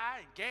so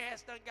high and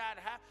gas done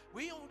got high.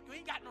 We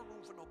ain't got no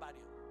room for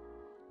nobody else.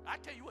 I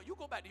tell you what, you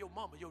go back to your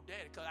mama, your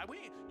daddy, because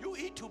you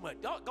eat too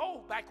much. Go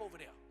back over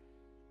there.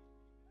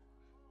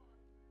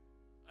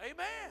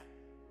 Amen.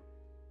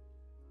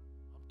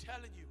 I'm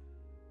telling you,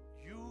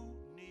 you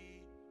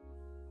need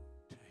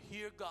to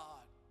hear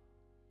God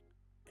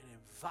and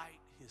invite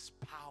his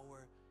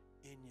power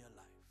in your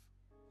life.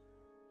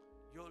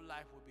 Your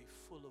life will be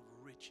full of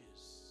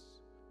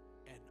riches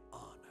and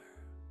honor.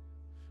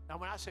 Now,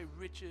 when I say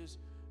riches,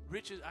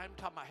 I'm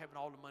talking about having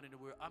all the money in the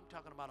world. I'm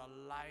talking about a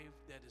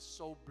life that is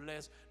so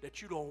blessed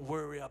that you don't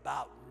worry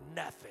about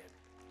nothing.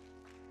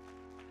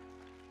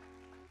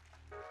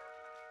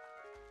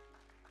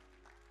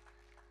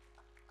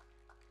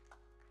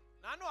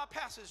 Now, I know I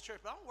pastor this church,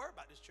 but I don't worry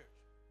about this church.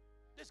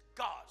 This is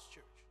God's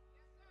church.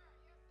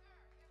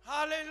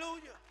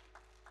 Hallelujah.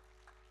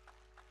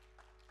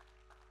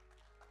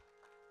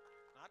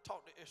 Now, I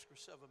talked to Esther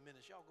 7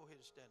 minutes. Y'all go ahead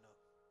and stand up.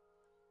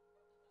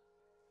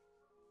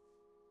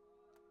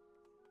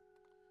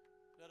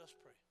 Let us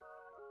pray.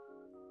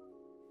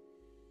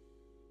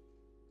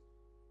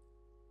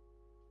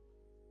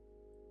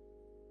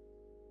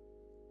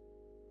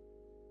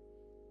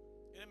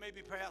 And it may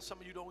be perhaps some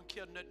of you don't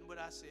care nothing what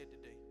I said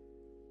today.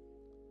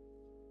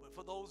 But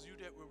for those of you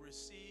that will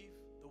receive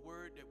the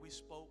word that we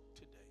spoke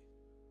today,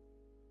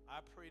 I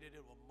pray that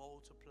it will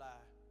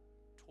multiply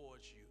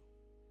towards you.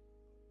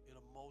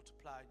 It'll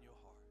multiply in your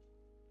heart.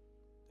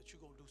 that you're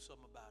going to do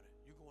something about it.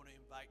 You're going to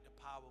invite the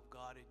power of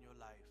God in your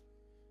life.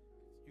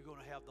 You're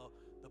going to have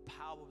the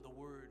power of the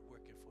word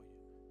working for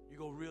you. You're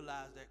going to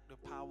realize that the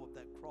power of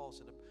that cross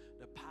and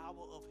the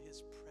power of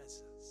his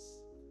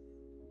presence.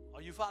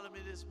 Are you following me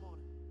this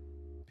morning?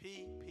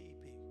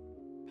 PPP.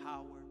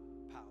 Power,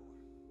 power,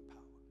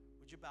 power.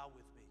 Would you bow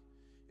with me?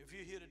 If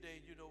you're here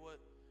today, you know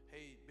what?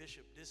 Hey,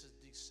 Bishop, this is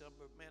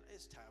December. Man,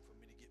 it's time for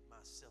me to get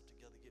myself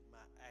together, get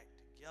my act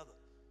together.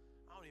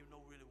 I don't even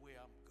know really where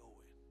I'm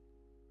going.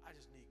 I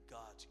just need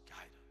God's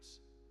guidance.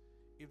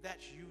 If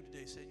that's you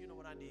today, say, you know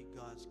what, I need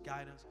God's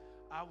guidance.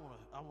 I want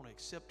to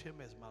accept him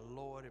as my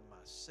Lord and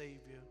my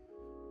Savior.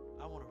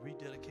 I want to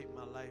rededicate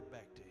my life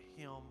back to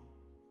him.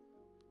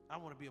 I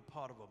want to be a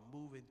part of a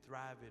moving,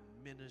 thriving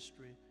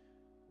ministry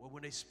where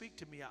when they speak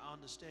to me, I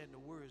understand the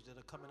words that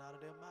are coming out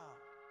of their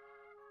mouth.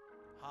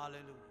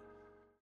 Hallelujah.